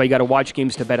 Right? And that's why you got to watch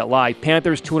games to bet it live.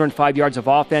 Panthers, 205 yards of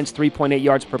offense, 3.8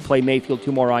 yards per play. Mayfield,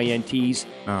 2 more INTs.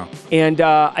 Oh. And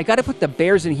I got to put the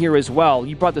Bears in here as well.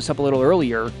 You brought this up a little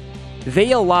earlier.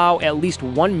 They allow at least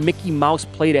one Mickey Mouse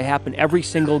play to happen every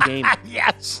single game.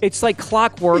 Yes. It's like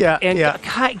clockwork.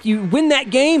 God, you win that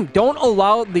game. Don't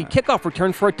allow the kickoff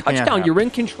return for a touchdown. You're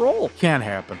in control. Can't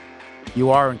happen. You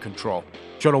are in control.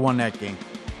 Should have won that game.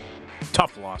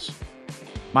 Tough loss.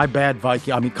 My bad,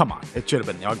 Viking. I mean, come on. It should have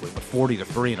been ugly, but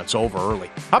 40-3, and it's over early.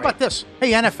 How about this?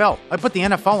 Hey, NFL. I put the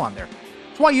NFL on there.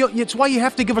 It's why you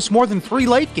have to give us more than 3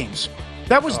 late games.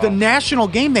 That was the national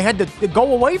game. They had to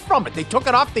go away from it. They took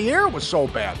it off the air. It was so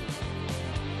bad.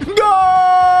 Go!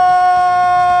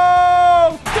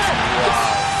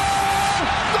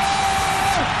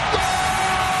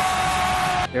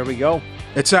 There we go.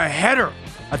 It's a header.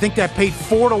 I think that paid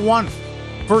 4-1.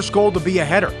 First goal to be a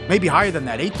header. Maybe higher than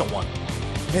that, 8-1.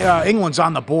 England's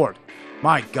on the board.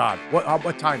 My God.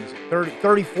 What time is it?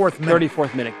 34th minute.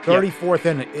 34th minute. 34th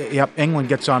minute. Yep, England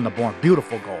gets on the board.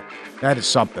 Beautiful goal. That is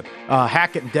something.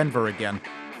 Hackett and Denver again.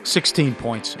 16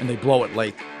 points, and they blow it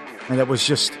late. And it was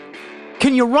just...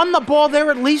 Can you run the ball there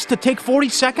at least to take 40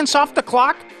 seconds off the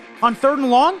clock on 3rd and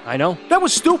long? I know. That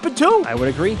was stupid, too. I would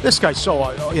agree. This guy's so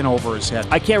over his head.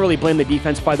 I can't really blame the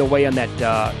defense, by the way, on that.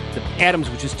 Adams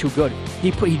was just too good.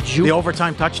 He juked. The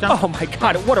overtime touchdown? Oh, my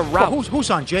God. What a route. Well, who's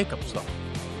on Jacobs, though?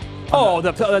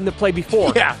 The play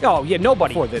before. Yeah. Oh, yeah,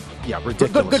 nobody. Before that,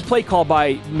 ridiculous. Good play call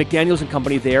by McDaniels and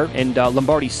company there, and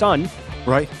Lombardi's son.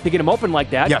 Right. To get him open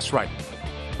like that. Yes, right.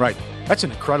 Right. That's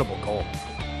an incredible goal.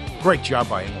 Great job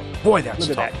by England. Boy, that's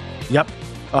Look tough. at that.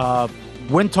 Yep.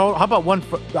 Win total. How about one?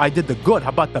 I did the good. How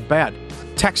about the bad?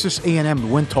 Texas A&M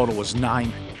win total was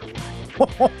 9.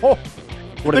 What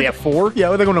do they have, 4?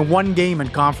 Yeah, they're going to 1 game in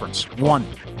conference. 1.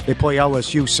 They play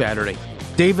LSU Saturday.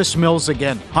 Davis Mills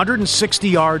again. 160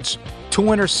 yards, 2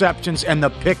 interceptions, and the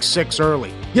pick 6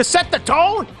 early. You set the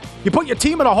tone. You put your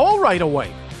team in a hole right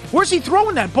away. Where's he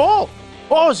throwing that ball?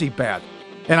 Oh, is he bad?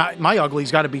 And my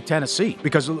ugly's got to be Tennessee,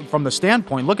 because from the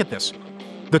standpoint, look at this.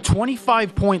 The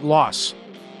 25-point loss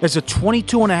as a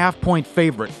 22.5-point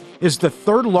favorite is the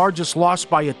 3rd largest loss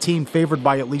by a team favored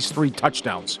by at least 3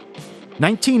 touchdowns.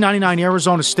 1999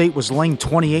 Arizona State was laying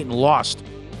 28 and lost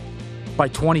by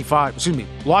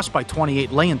 25. Lost by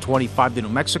 28, laying 25 to New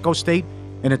Mexico State.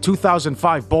 And in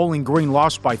 2005, Bowling Green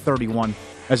lost by 31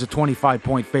 as a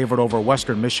 25-point favorite over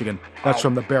Western Michigan. That's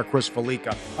from the Bear Chris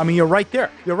Felica. I mean, you're right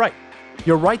there. You're right.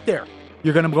 You're right there.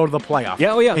 You're going to go to the playoff.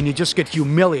 Yeah, yeah. And you just get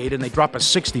humiliated, and they drop a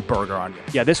 60 burger on you.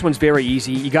 Yeah, this one's very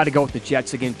easy. You got to go with the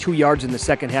Jets. Again, 2 yards in the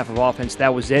second half of offense.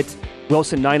 That was it.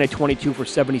 Wilson, 9-22 for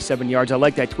 77 yards. I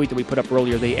like that tweet that we put up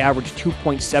earlier. They averaged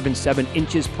 2.77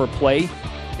 inches per play.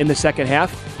 in the second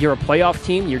half. You're a playoff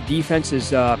team. Your defense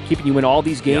is keeping you in all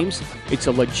these games. Yep. It's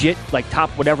a legit, top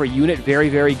whatever unit, very,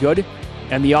 very good.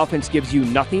 And the offense gives you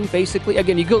nothing, basically.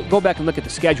 Again, you go back and look at the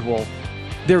schedule.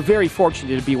 They're very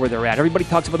fortunate to be where they're at. Everybody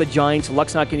talks about the Giants.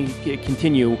 Luck's not going to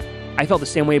continue. I felt the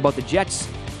same way about the Jets.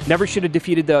 Never should have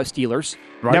defeated the Steelers.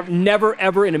 Right. Never,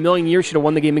 ever in a million years should have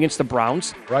won the game against the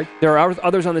Browns. Right. There are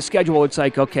others on the schedule. It's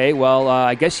like, okay, well,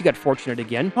 I guess you got fortunate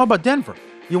again. How about Denver?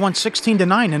 You won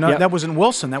 16-9, and that wasn't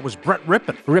Wilson. That was Brett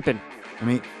Rippon. I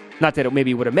mean, not that it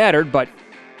maybe would have mattered, but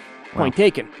point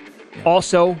taken. Yeah.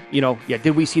 Also,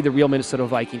 did we see the real Minnesota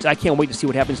Vikings? I can't wait to see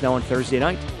what happens now on Thursday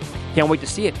night. Can't wait to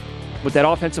see it. With that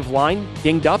offensive line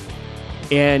dinged up,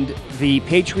 and the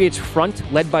Patriots front,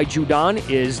 led by Judon,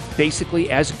 is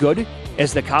basically as good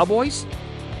as the Cowboys.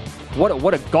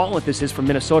 What a gauntlet this is for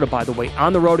Minnesota, by the way.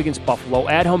 On the road against Buffalo,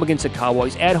 at home against the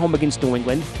Cowboys, at home against New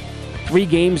England. 3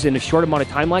 games in a short amount of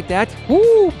time like that.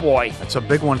 Woo, boy. That's a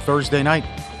big one Thursday night.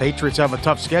 Patriots have a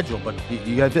tough schedule, but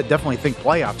you definitely think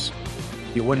playoffs.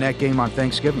 You win that game on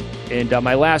Thanksgiving. And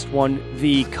my last one,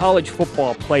 the college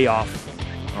football playoff.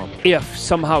 If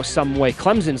somehow, some way,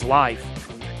 Clemson's live.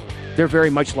 They're very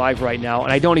much live right now,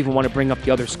 and I don't even want to bring up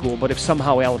the other school, but if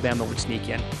somehow Alabama would sneak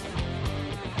in.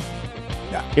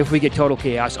 Yeah. If we get total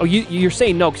chaos. Oh, you're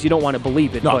saying no because you don't want to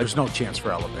believe it. No, there's no chance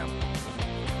for Alabama.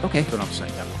 Okay. That's what I'm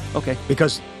saying. Yeah. Okay.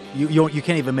 Because you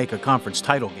can't even make a conference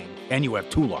title game, and you have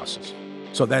 2 losses.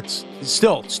 So that's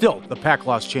still the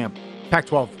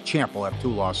Pac-12 champ will have 2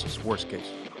 losses, worst case.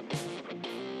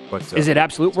 But is it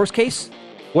absolute worst case?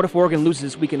 What if Oregon loses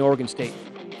this week in Oregon State?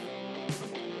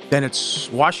 Then it's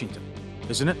Washington,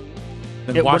 isn't it?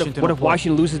 Then what if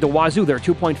Washington loses to Wazoo? They're a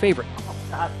 2-point favorite. Oh,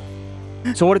 God.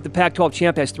 So what if the Pac-12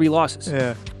 champ has 3 losses?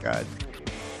 Yeah, God.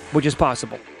 Which is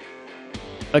possible.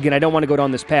 Again, I don't want to go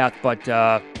down this path, but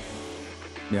yeah,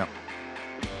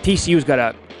 TCU's got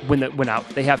to win out.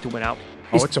 They have to win out.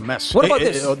 It's a mess. What about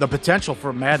this? The potential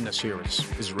for madness here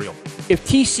is real. If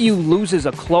TCU loses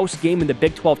a close game in the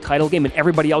Big 12 title game and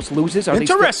everybody else loses, are they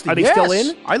still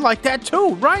in? I like that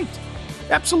too. Right.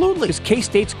 Absolutely. Because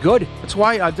K-State's good. That's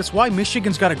why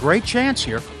Michigan's got a great chance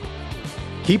here.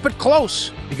 Keep it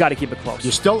close. You got to keep it close.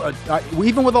 You're still,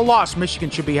 even with a loss, Michigan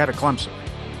should be ahead of Clemson.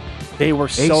 They were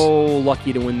so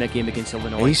lucky to win that game against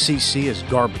Illinois. ACC is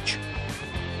garbage.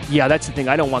 Yeah, that's the thing.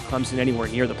 I don't want Clemson anywhere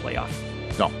near the playoff.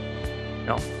 No.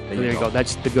 There you go.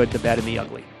 That's the good, the bad, and the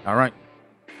ugly. All right.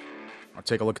 I'll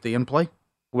take a look at the in-play.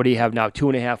 What do you have now?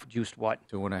 2.5 juiced what?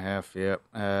 2.5, yeah.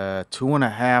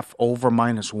 2.5 over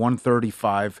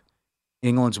 -135.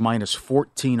 England's minus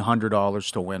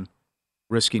 $1,400 to win.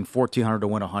 Risking $1,400 to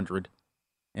win 100.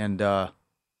 And,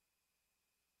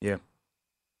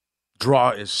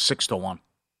 draw is 6-1.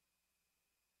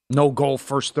 No goal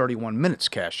first 31 minutes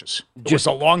cashes. Just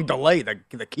a long delay.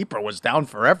 The keeper was down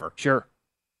forever. Sure.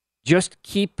 Just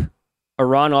keep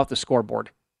Iran off the scoreboard.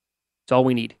 That's all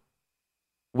we need.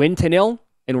 Win 10-0,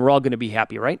 and we're all going to be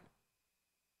happy, right?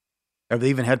 Have they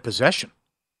even had possession?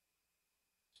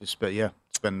 It's been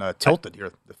tilted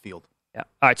here, the field. Yeah.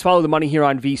 All right, it's Follow the Money here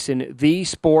on VSiN, the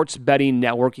Sports Betting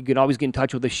Network. You can always get in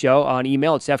touch with the show on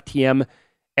email. It's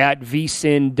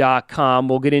ftm@vsin.com.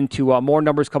 We'll get into more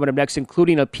numbers coming up next,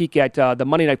 including a peek at the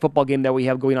Monday Night Football game that we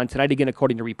have going on tonight, again,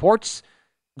 according to reports.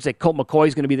 Looks like Colt McCoy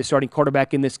is going to be the starting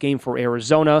quarterback in this game for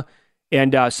Arizona.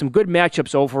 And some good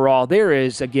matchups overall. There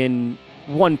is, again,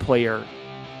 one player.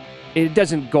 It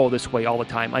doesn't go this way all the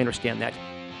time. I understand that.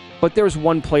 But there's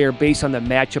one player based on the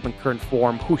matchup and current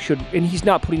form who should, and he's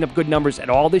not putting up good numbers at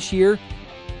all this year,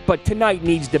 but tonight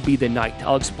needs to be the night.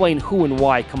 I'll explain who and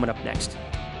why coming up next.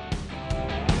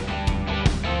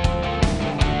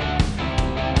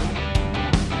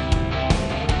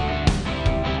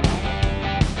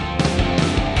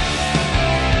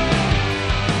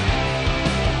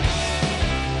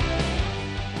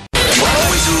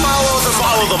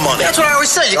 Follow the money. That's what I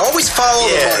always say. You always follow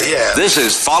the money. Yeah. This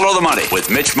is Follow the Money with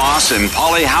Mitch Moss and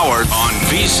Paulie Howard on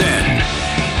VSiN.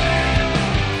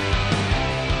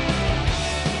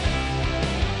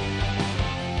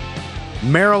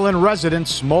 Maryland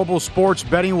residents, mobile sports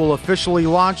betting will officially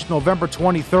launch November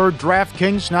 23rd.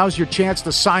 DraftKings, now's your chance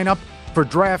to sign up for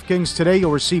DraftKings today.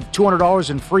 You'll receive $200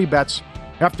 in free bets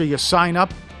after you sign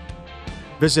up.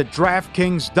 Visit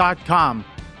DraftKings.com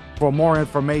for more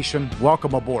information.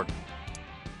 Welcome aboard.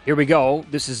 Here we go.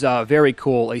 This is very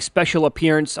cool. A special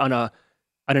appearance on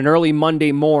an early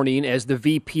Monday morning as the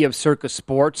VP of Circa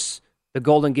Sports, the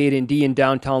Golden Gate Inn in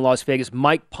downtown Las Vegas.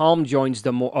 Mike Palm joins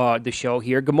the show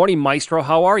here. Good morning, Maestro.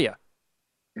 How are you?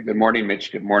 Good morning,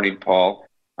 Mitch. Good morning, Paul.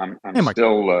 I'm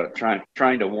still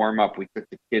trying to warm up. We took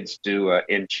the kids to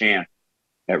Enchant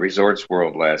at Resorts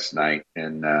World last night,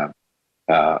 and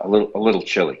a little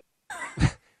chilly.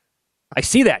 I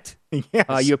see that.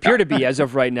 Yes. You appear to be as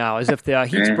of right now, as if the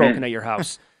heat's broken at your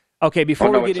house. Okay,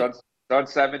 before we get it's on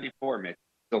 74, Mitch.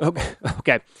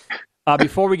 Okay.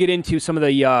 Before we get into some of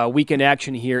the weekend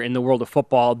action here in the world of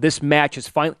football, this match is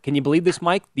finally, can you believe this,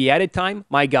 Mike? The added time?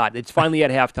 My God, it's finally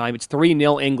at halftime. It's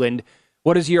 3-0 England.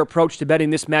 What is your approach to betting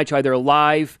this match, either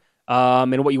live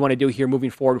and what you want to do here moving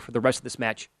forward for the rest of this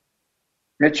match?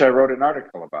 Mitch, I wrote an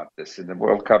article about this in the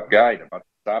World Cup Guide about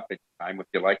the stoppage time. If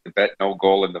you like to bet no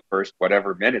goal in the first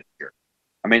whatever minute here.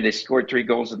 I mean, they scored 3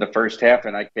 goals in the first half,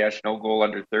 and I cashed no goal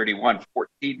under 31.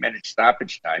 14-minute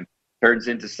stoppage time turns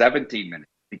into 17 minutes.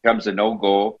 Becomes a no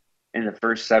goal in the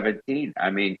first 17. I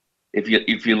mean, if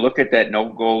you look at that no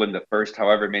goal in the first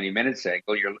however many minutes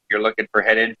angle, you're looking for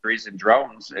head injuries and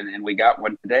drones, and we got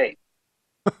one today.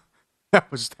 That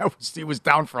was he was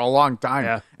down for a long time.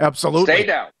 Yeah. Absolutely. Stay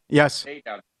down. Yes. Stay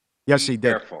down. Yes, he did.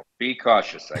 Careful. Be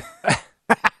cautious.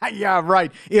 Yeah,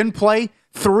 right. In play,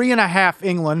 3.5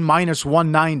 England minus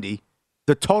 190.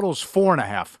 The total's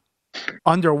 4.5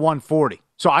 under 140.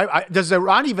 So does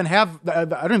Iran even have? I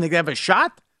don't think they have a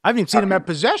shot. I haven't even seen them have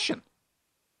possession.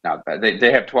 No,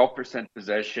 they have 12%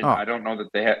 possession. I don't know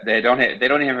that they don't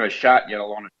even have a shot, yet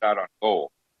alone a shot on goal.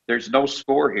 There's no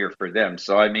score here for them.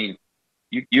 So I mean,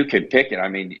 you could pick it. I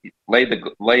mean, lay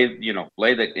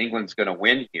that England's going to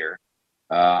win here.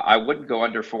 I wouldn't go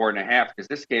under 4.5 because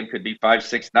this game could be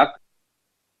 5-6-0.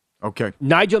 Okay.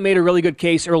 Nigel made a really good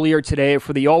case earlier today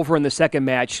for the over in the second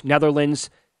match, Netherlands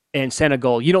and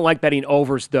Senegal. You don't like betting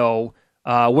overs, though.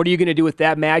 What are you going to do with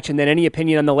that match? And then any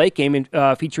opinion on the late game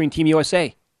featuring Team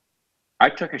USA? I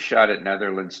took a shot at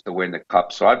Netherlands to win the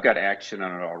cup, so I've got action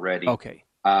on it already. Okay.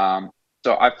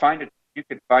 So I find it. You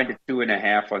could find a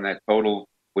 2.5 on that total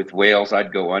with Wales.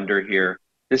 I'd go under here.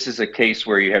 This is a case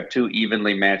where you have 2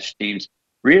 evenly matched teams.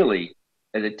 Really,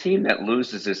 and the team that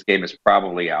loses this game is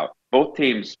probably out. Both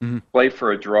teams play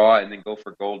for a draw and then go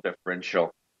for goal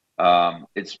differential.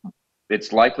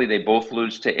 It's likely they both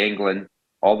lose to England,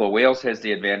 although Wales has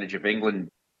the advantage if England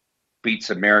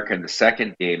beats America in the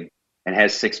second game and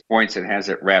has 6 points and has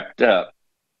it wrapped up.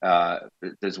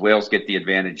 Does Wales get the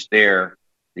advantage there?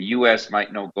 The U.S.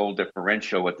 might know goal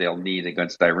differential, what they'll need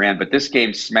against Iran. But this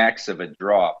game smacks of a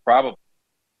draw, probably,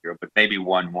 but maybe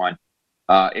 1-1.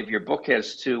 If your book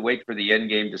has 2, wait for the end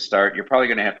game to start. You're probably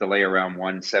going to have to lay around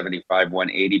 175,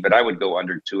 180, but I would go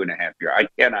under 2.5 here. I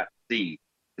cannot see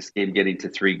this game getting to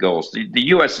 3 goals. The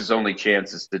U.S.'s only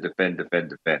chance is to defend.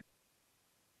 You're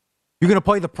going to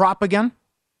play the prop again?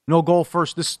 No goal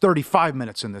first. This is 35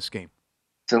 minutes in this game.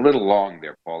 It's a little long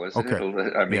there, Paul, isn't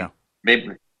it? I mean, maybe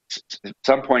at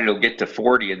some point it'll get to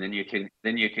 40, and then you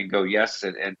can go yes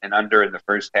and under in the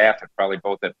first half, and probably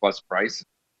both at plus price.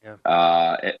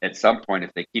 Yeah. At some point,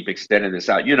 if they keep extending this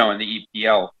out, in the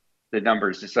EPL, the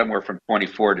numbers are somewhere from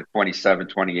 24 to 27,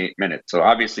 28 minutes. So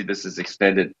obviously, this is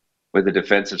extended with a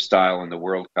defensive style in the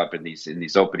World Cup in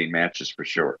these opening matches for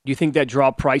sure. Do you think that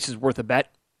draw price is worth a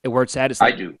bet at where it's at?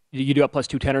 I do. You do it plus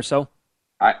 210 or so?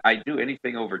 I do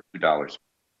anything over $2.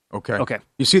 Okay.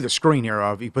 You see the screen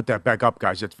here. You put that back up,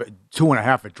 guys. It's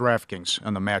 2.5 at DraftKings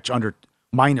on the match under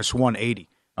minus 180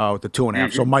 with the 2.5. Mm-hmm.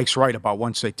 So Mike's right about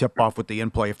once they tip off with the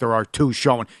in play, if there are 2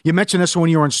 showing. You mentioned this when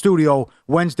you were in studio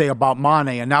Wednesday about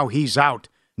Mane, and now he's out.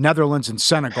 Netherlands and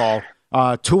Senegal.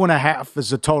 2.5 is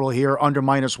the total here, under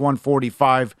minus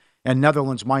 145, and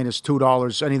Netherlands minus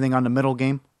 $2. Anything on the middle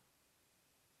game?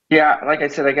 Yeah, like I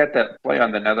said, I got that play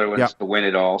on the Netherlands to win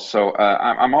it all. So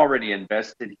I'm already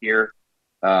invested here.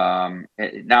 Now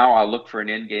I'll look for an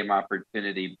in-game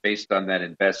opportunity based on that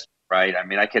investment, right? I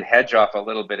mean, I could hedge off a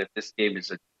little bit if this game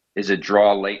is a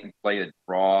draw late and play a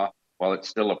draw while it's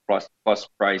still a plus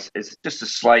price. It's just a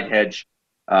slight hedge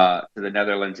to the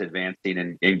Netherlands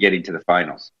advancing and getting to the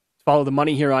finals. Follow the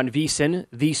money here on VSiN,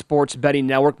 the Sports Betting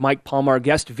Network. Mike Palmer, our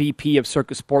guest, VP of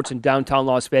Circus Sports in downtown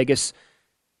Las Vegas.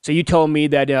 So you told me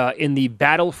that in the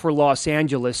battle for Los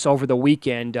Angeles over the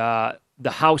weekend,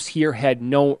 the house here had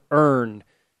no urn.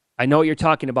 I know what you're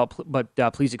talking about, but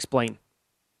please explain.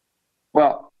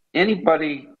 Well,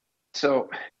 so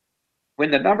when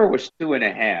the number was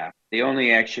 2.5, the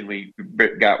only action we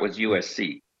got was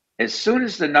USC. As soon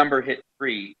as the number hit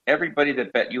 3, everybody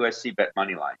that bet USC bet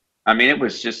money line. I mean, it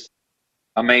was just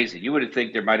amazing. You would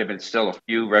think there might have been still a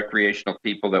few recreational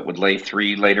people that would lay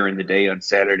 3 later in the day on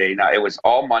Saturday. Now, it was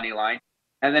all money line,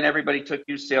 and then everybody took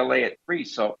UCLA at 3.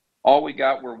 So all we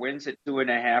got were wins at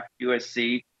 2.5,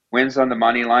 USC, wins on the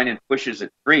money line, and pushes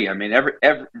at 3. I mean,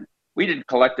 we didn't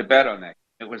collect a bet on that.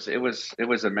 It was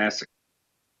a massacre.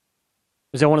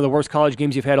 Was that one of the worst college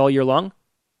games you've had all year long?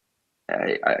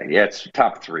 Yeah, it's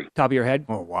top 3. Top of your head?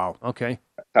 Oh, wow. Okay.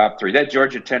 top three. That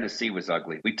Georgia-Tennessee was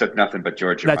ugly. We took nothing but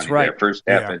Georgia That's money right. there, first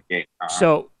half of the game.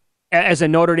 So, as a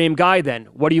Notre Dame guy then,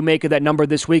 what do you make of that number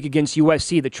this week against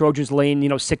USC? The Trojans laying,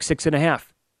 6.5.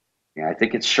 Yeah, I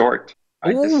think it's short.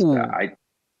 I'm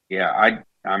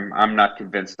not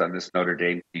convinced on this Notre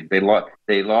Dame team. They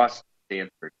lost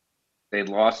Stanford. They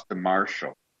lost to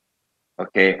Marshall.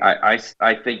 Okay, I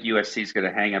think USC is going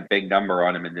to hang a big number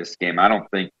on them in this game. I don't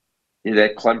think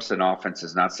that Clemson offense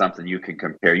is not something you can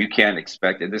compare. You can't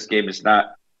expect it. This game is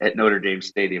not at Notre Dame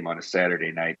Stadium on a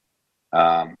Saturday night.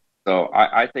 So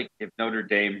I think if Notre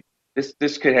Dame,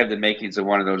 this could have the makings of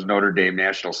one of those Notre Dame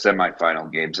national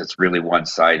semifinal games. It's really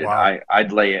one-sided. Wow.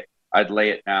 I'd lay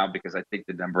it now because I think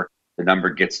the number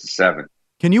gets to 7.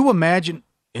 Can you imagine?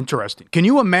 Interesting. Can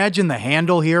you imagine the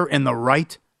handle here in the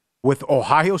right with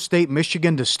Ohio State,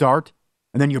 Michigan to start,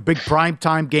 and then your big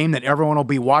primetime game that everyone will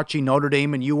be watching, Notre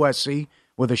Dame and USC,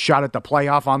 with a shot at the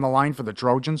playoff on the line for the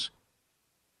Trojans?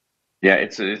 Yeah,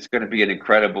 it's going to be an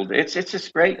incredible. It's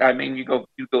just great. I mean, you go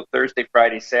Thursday,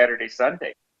 Friday, Saturday,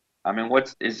 Sunday. I mean,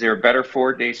 is there a better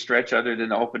 4-day stretch other than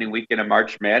the opening weekend of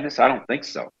March Madness? I don't think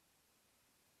so.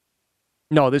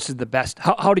 No, this is the best.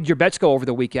 How did your bets go over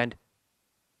the weekend?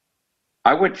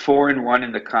 I went 4-1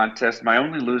 in the contest. My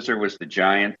only loser was the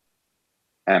Giants,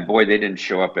 and boy, they didn't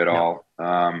show up at all.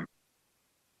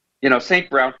 St.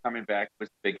 Brown coming back was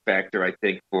a big factor, I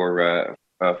think, for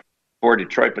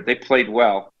Detroit, but they played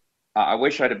well. I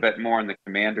wish I'd have bet more on the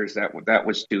Commanders. That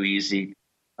was too easy.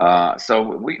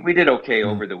 So we did okay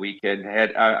over the weekend.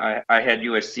 I had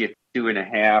USC at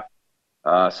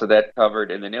 2.5, so that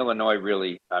covered. And then Illinois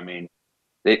really, I mean,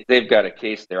 they've got a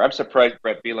case there. I'm surprised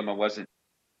Brett Bielema wasn't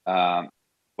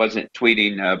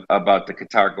tweeting about the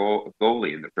Qatar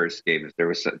goalie in the first game. There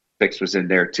was Fix was in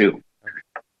there too.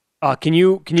 Can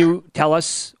you tell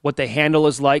us what the handle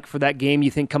is like for that game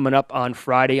you think coming up on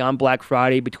Friday, on Black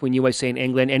Friday, between USA and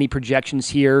England? Any projections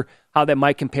here, how that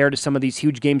might compare to some of these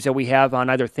huge games that we have on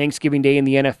either Thanksgiving Day in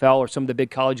the NFL or some of the big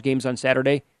college games on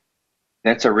Saturday?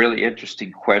 That's a really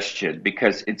interesting question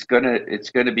because it's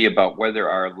gonna be about whether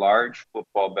our large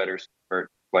football bettors are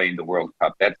playing the World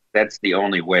Cup. That's the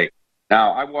only way.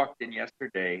 Now, I walked in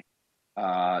yesterday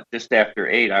just after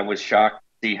 8. I was shocked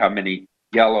to see how many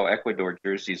yellow Ecuador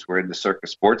jerseys were in the Circa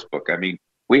Sportsbook. I mean,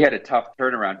 we had a tough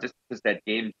turnaround just because that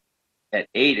game at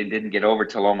 8 and didn't get over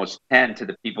till almost 10 to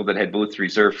the people that had booths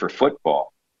reserved for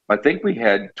football. I think we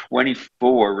had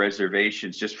 24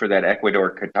 reservations just for that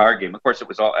Ecuador-Qatar game. Of course, it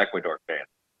was all Ecuador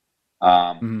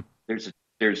fans.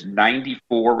 There's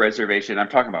 94 reservations. I'm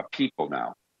talking about people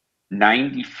now.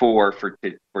 94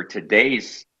 for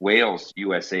today's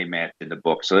Wales-USA match in the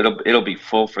book. So it'll be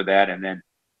full for that, and then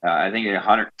I think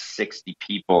 160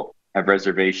 people have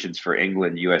reservations for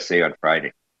England-USA on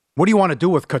Friday. What do you want to do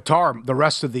with Qatar the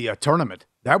rest of the tournament?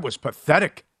 That was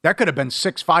pathetic. That could have been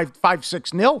 6-5,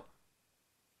 5-6-0.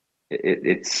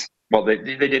 They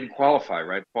didn't qualify,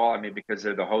 right, Paul? I mean, because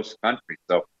they're the host country.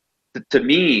 So to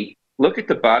me, look at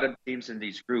the bottom teams in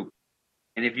these groups.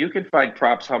 And if you can find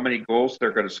props how many goals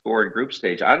they're going to score in group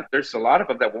stage, there's a lot of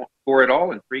them that won't score at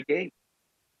all in 3 games.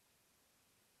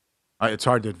 It's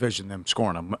hard to envision them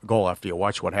scoring a goal after you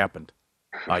watch what happened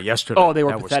yesterday. Oh, they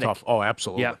were that pathetic. Was tough. Oh,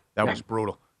 absolutely. Yeah. That was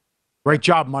brutal. Great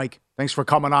job, Mike. Thanks for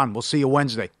coming on. We'll see you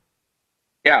Wednesday.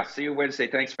 Yeah, see you Wednesday.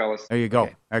 Thanks, fellas. There you go.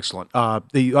 Okay. Excellent.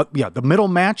 The middle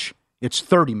match, it's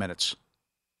 30 minutes.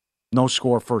 No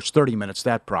score first 30 minutes,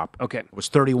 that prop. Okay. It was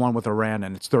 31 with Iran,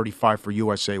 and it's 35 for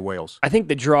USA Wales. I think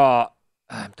the draw,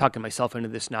 I'm talking myself into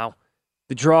this now,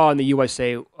 the draw in the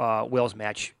USA Wales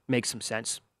match makes some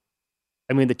sense.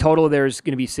 I mean, the total there is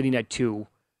going to be sitting at 2.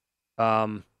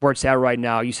 Where it's at right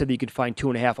now, you said that you could find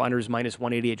 2.5 unders minus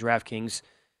 180 at DraftKings.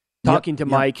 Talking to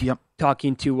Mike,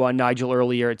 talking to Nigel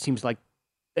earlier, it seems like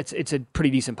it's a pretty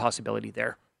decent possibility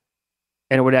there.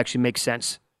 And it would actually make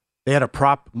sense. They had a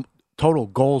prop total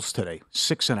goals today,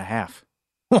 6.5.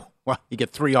 Well, you get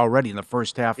 3 already in the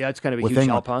first half. Yeah, it's kind of a huge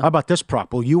help, huh? How about this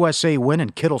prop? Will USA win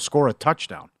and Kittle score a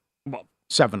touchdown? Well,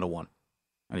 7-1.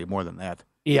 I need more than that.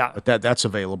 Yeah. But that's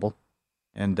available.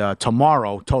 And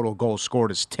tomorrow, total goals scored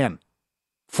is 10.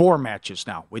 4 matches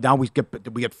now. We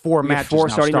get 4 matches 4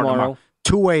 now starting tomorrow.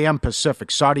 2 a.m.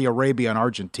 Pacific, Saudi Arabia and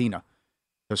Argentina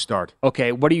to start.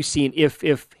 Okay, what are you seeing?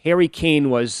 If Harry Kane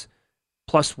was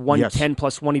plus 110,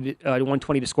 plus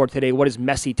 120 to score today, what is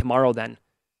Messi tomorrow then?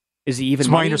 Is he even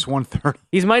minus 130?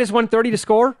 He's minus 130 to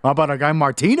score? How about a guy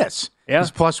Martinez? Yeah. He's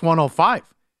plus 105.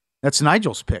 That's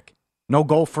Nigel's pick. No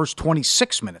goal first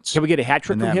 26 minutes. Can we get a hat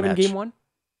trick from him match. in game 1? Is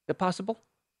that possible?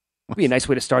 Would be a nice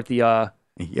way to start the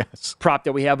prop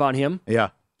that we have on him. Yeah.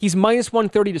 He's minus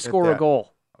 130 to score a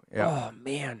goal. Yeah. Oh,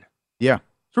 man. Yeah.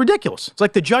 It's ridiculous. It's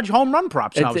like the Judge home run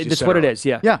props now. That's what it is,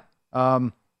 yeah. Yeah.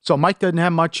 So Mike doesn't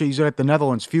have much. He's at the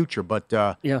Netherlands future, but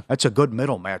that's a good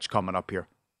middle match coming up here.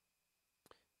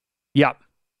 Yeah.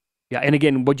 Yeah, and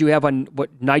again, what you have on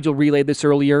what Nigel relayed this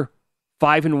earlier,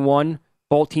 5-1.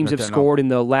 Both teams have scored in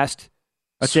the last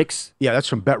 6. Yeah, that's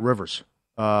from Bet Rivers.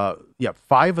 5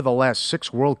 of the last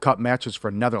 6 World Cup matches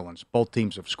for Netherlands. Both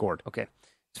teams have scored. Okay.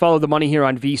 Let's follow the money here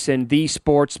on VSiN, the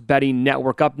Sports Betting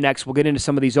Network. Up next, we'll get into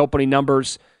some of these opening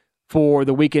numbers for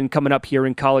the weekend coming up here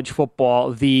in college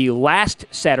football. The last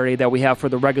Saturday that we have for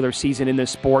the regular season in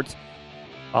this sport.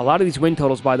 A lot of these win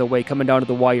totals, by the way, coming down to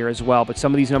the wire as well. But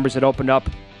some of these numbers that opened up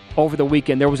over the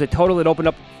weekend, there was a total that opened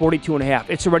up 42.5.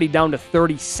 It's already down to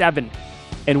 37.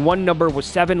 And one number was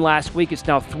 7 last week. It's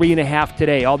now 3.5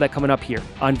 today. All that coming up here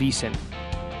on VSiN.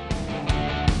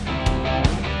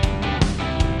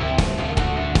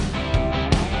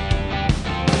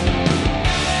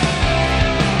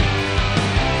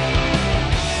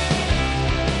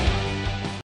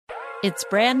 It's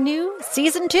brand new,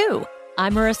 Season 2.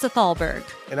 I'm Marissa Thalberg.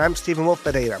 And I'm Stephen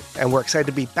Wolf-Bedeta. And we're excited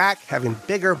to be back having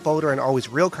bigger, bolder, and always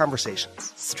real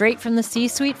conversations. Straight from the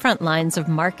C-suite front lines of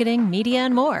marketing, media,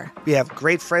 and more. We have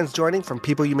great friends joining from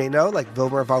people you may know, like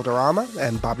Wilmer Valderrama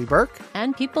and Bobby Burke.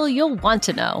 And people you'll want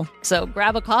to know. So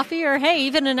grab a coffee or, hey,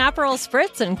 even an Aperol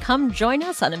Spritz and come join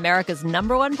us on America's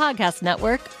 #1 podcast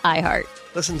network, iHeart.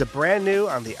 Listen to brand new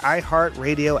on the iHeart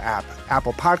Radio app,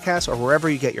 Apple Podcasts, or wherever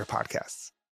you get your podcasts.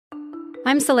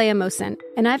 I'm Saleha Mohsin,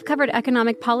 and I've covered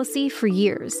economic policy for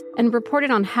years and reported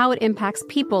on how it impacts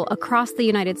people across the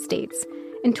United States.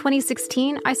 In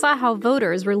 2016, I saw how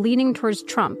voters were leaning towards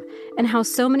Trump and how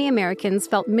so many Americans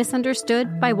felt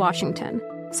misunderstood by Washington.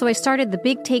 So I started The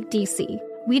Big Take DC.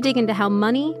 We dig into how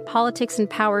money, politics, and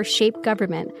power shape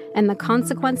government and the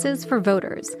consequences for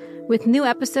voters. With new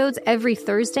episodes every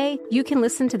Thursday, you can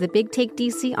listen to The Big Take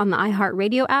DC on the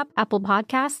iHeartRadio app, Apple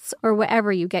Podcasts, or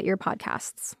wherever you get your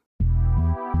podcasts.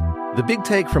 The Big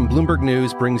Take from Bloomberg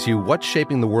News brings you what's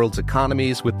shaping the world's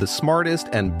economies with the smartest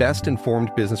and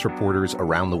best-informed business reporters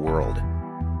around the world.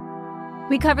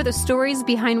 We cover the stories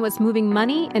behind what's moving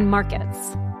money and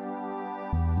markets.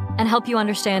 And help you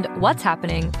understand what's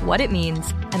happening, what it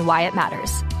means, and why it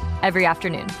matters. Every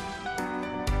afternoon.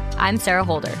 I'm Sarah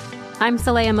Holder. I'm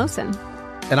Saleha Mohsin.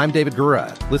 And I'm David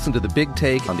Gura. Listen to The Big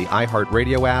Take on the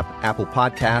iHeartRadio app, Apple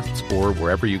Podcasts, or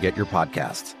wherever you get your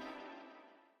podcasts.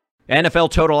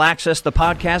 NFL Total Access, the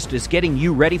podcast, is getting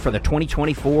you ready for the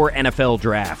 2024 NFL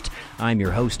Draft. I'm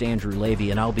your host, Andrew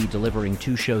Levy, and I'll be delivering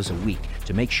 2 shows a week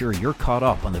to make sure you're caught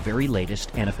up on the very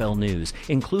latest NFL news,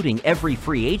 including every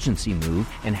free agency move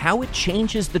and how it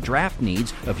changes the draft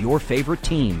needs of your favorite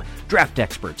team. Draft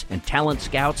experts and talent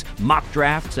scouts, mock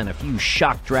drafts, and a few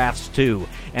shock drafts, too.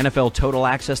 NFL Total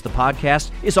Access, the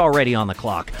podcast, is already on the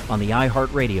clock on the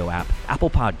iHeartRadio app, Apple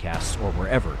Podcasts, or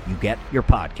wherever you get your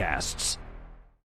podcasts.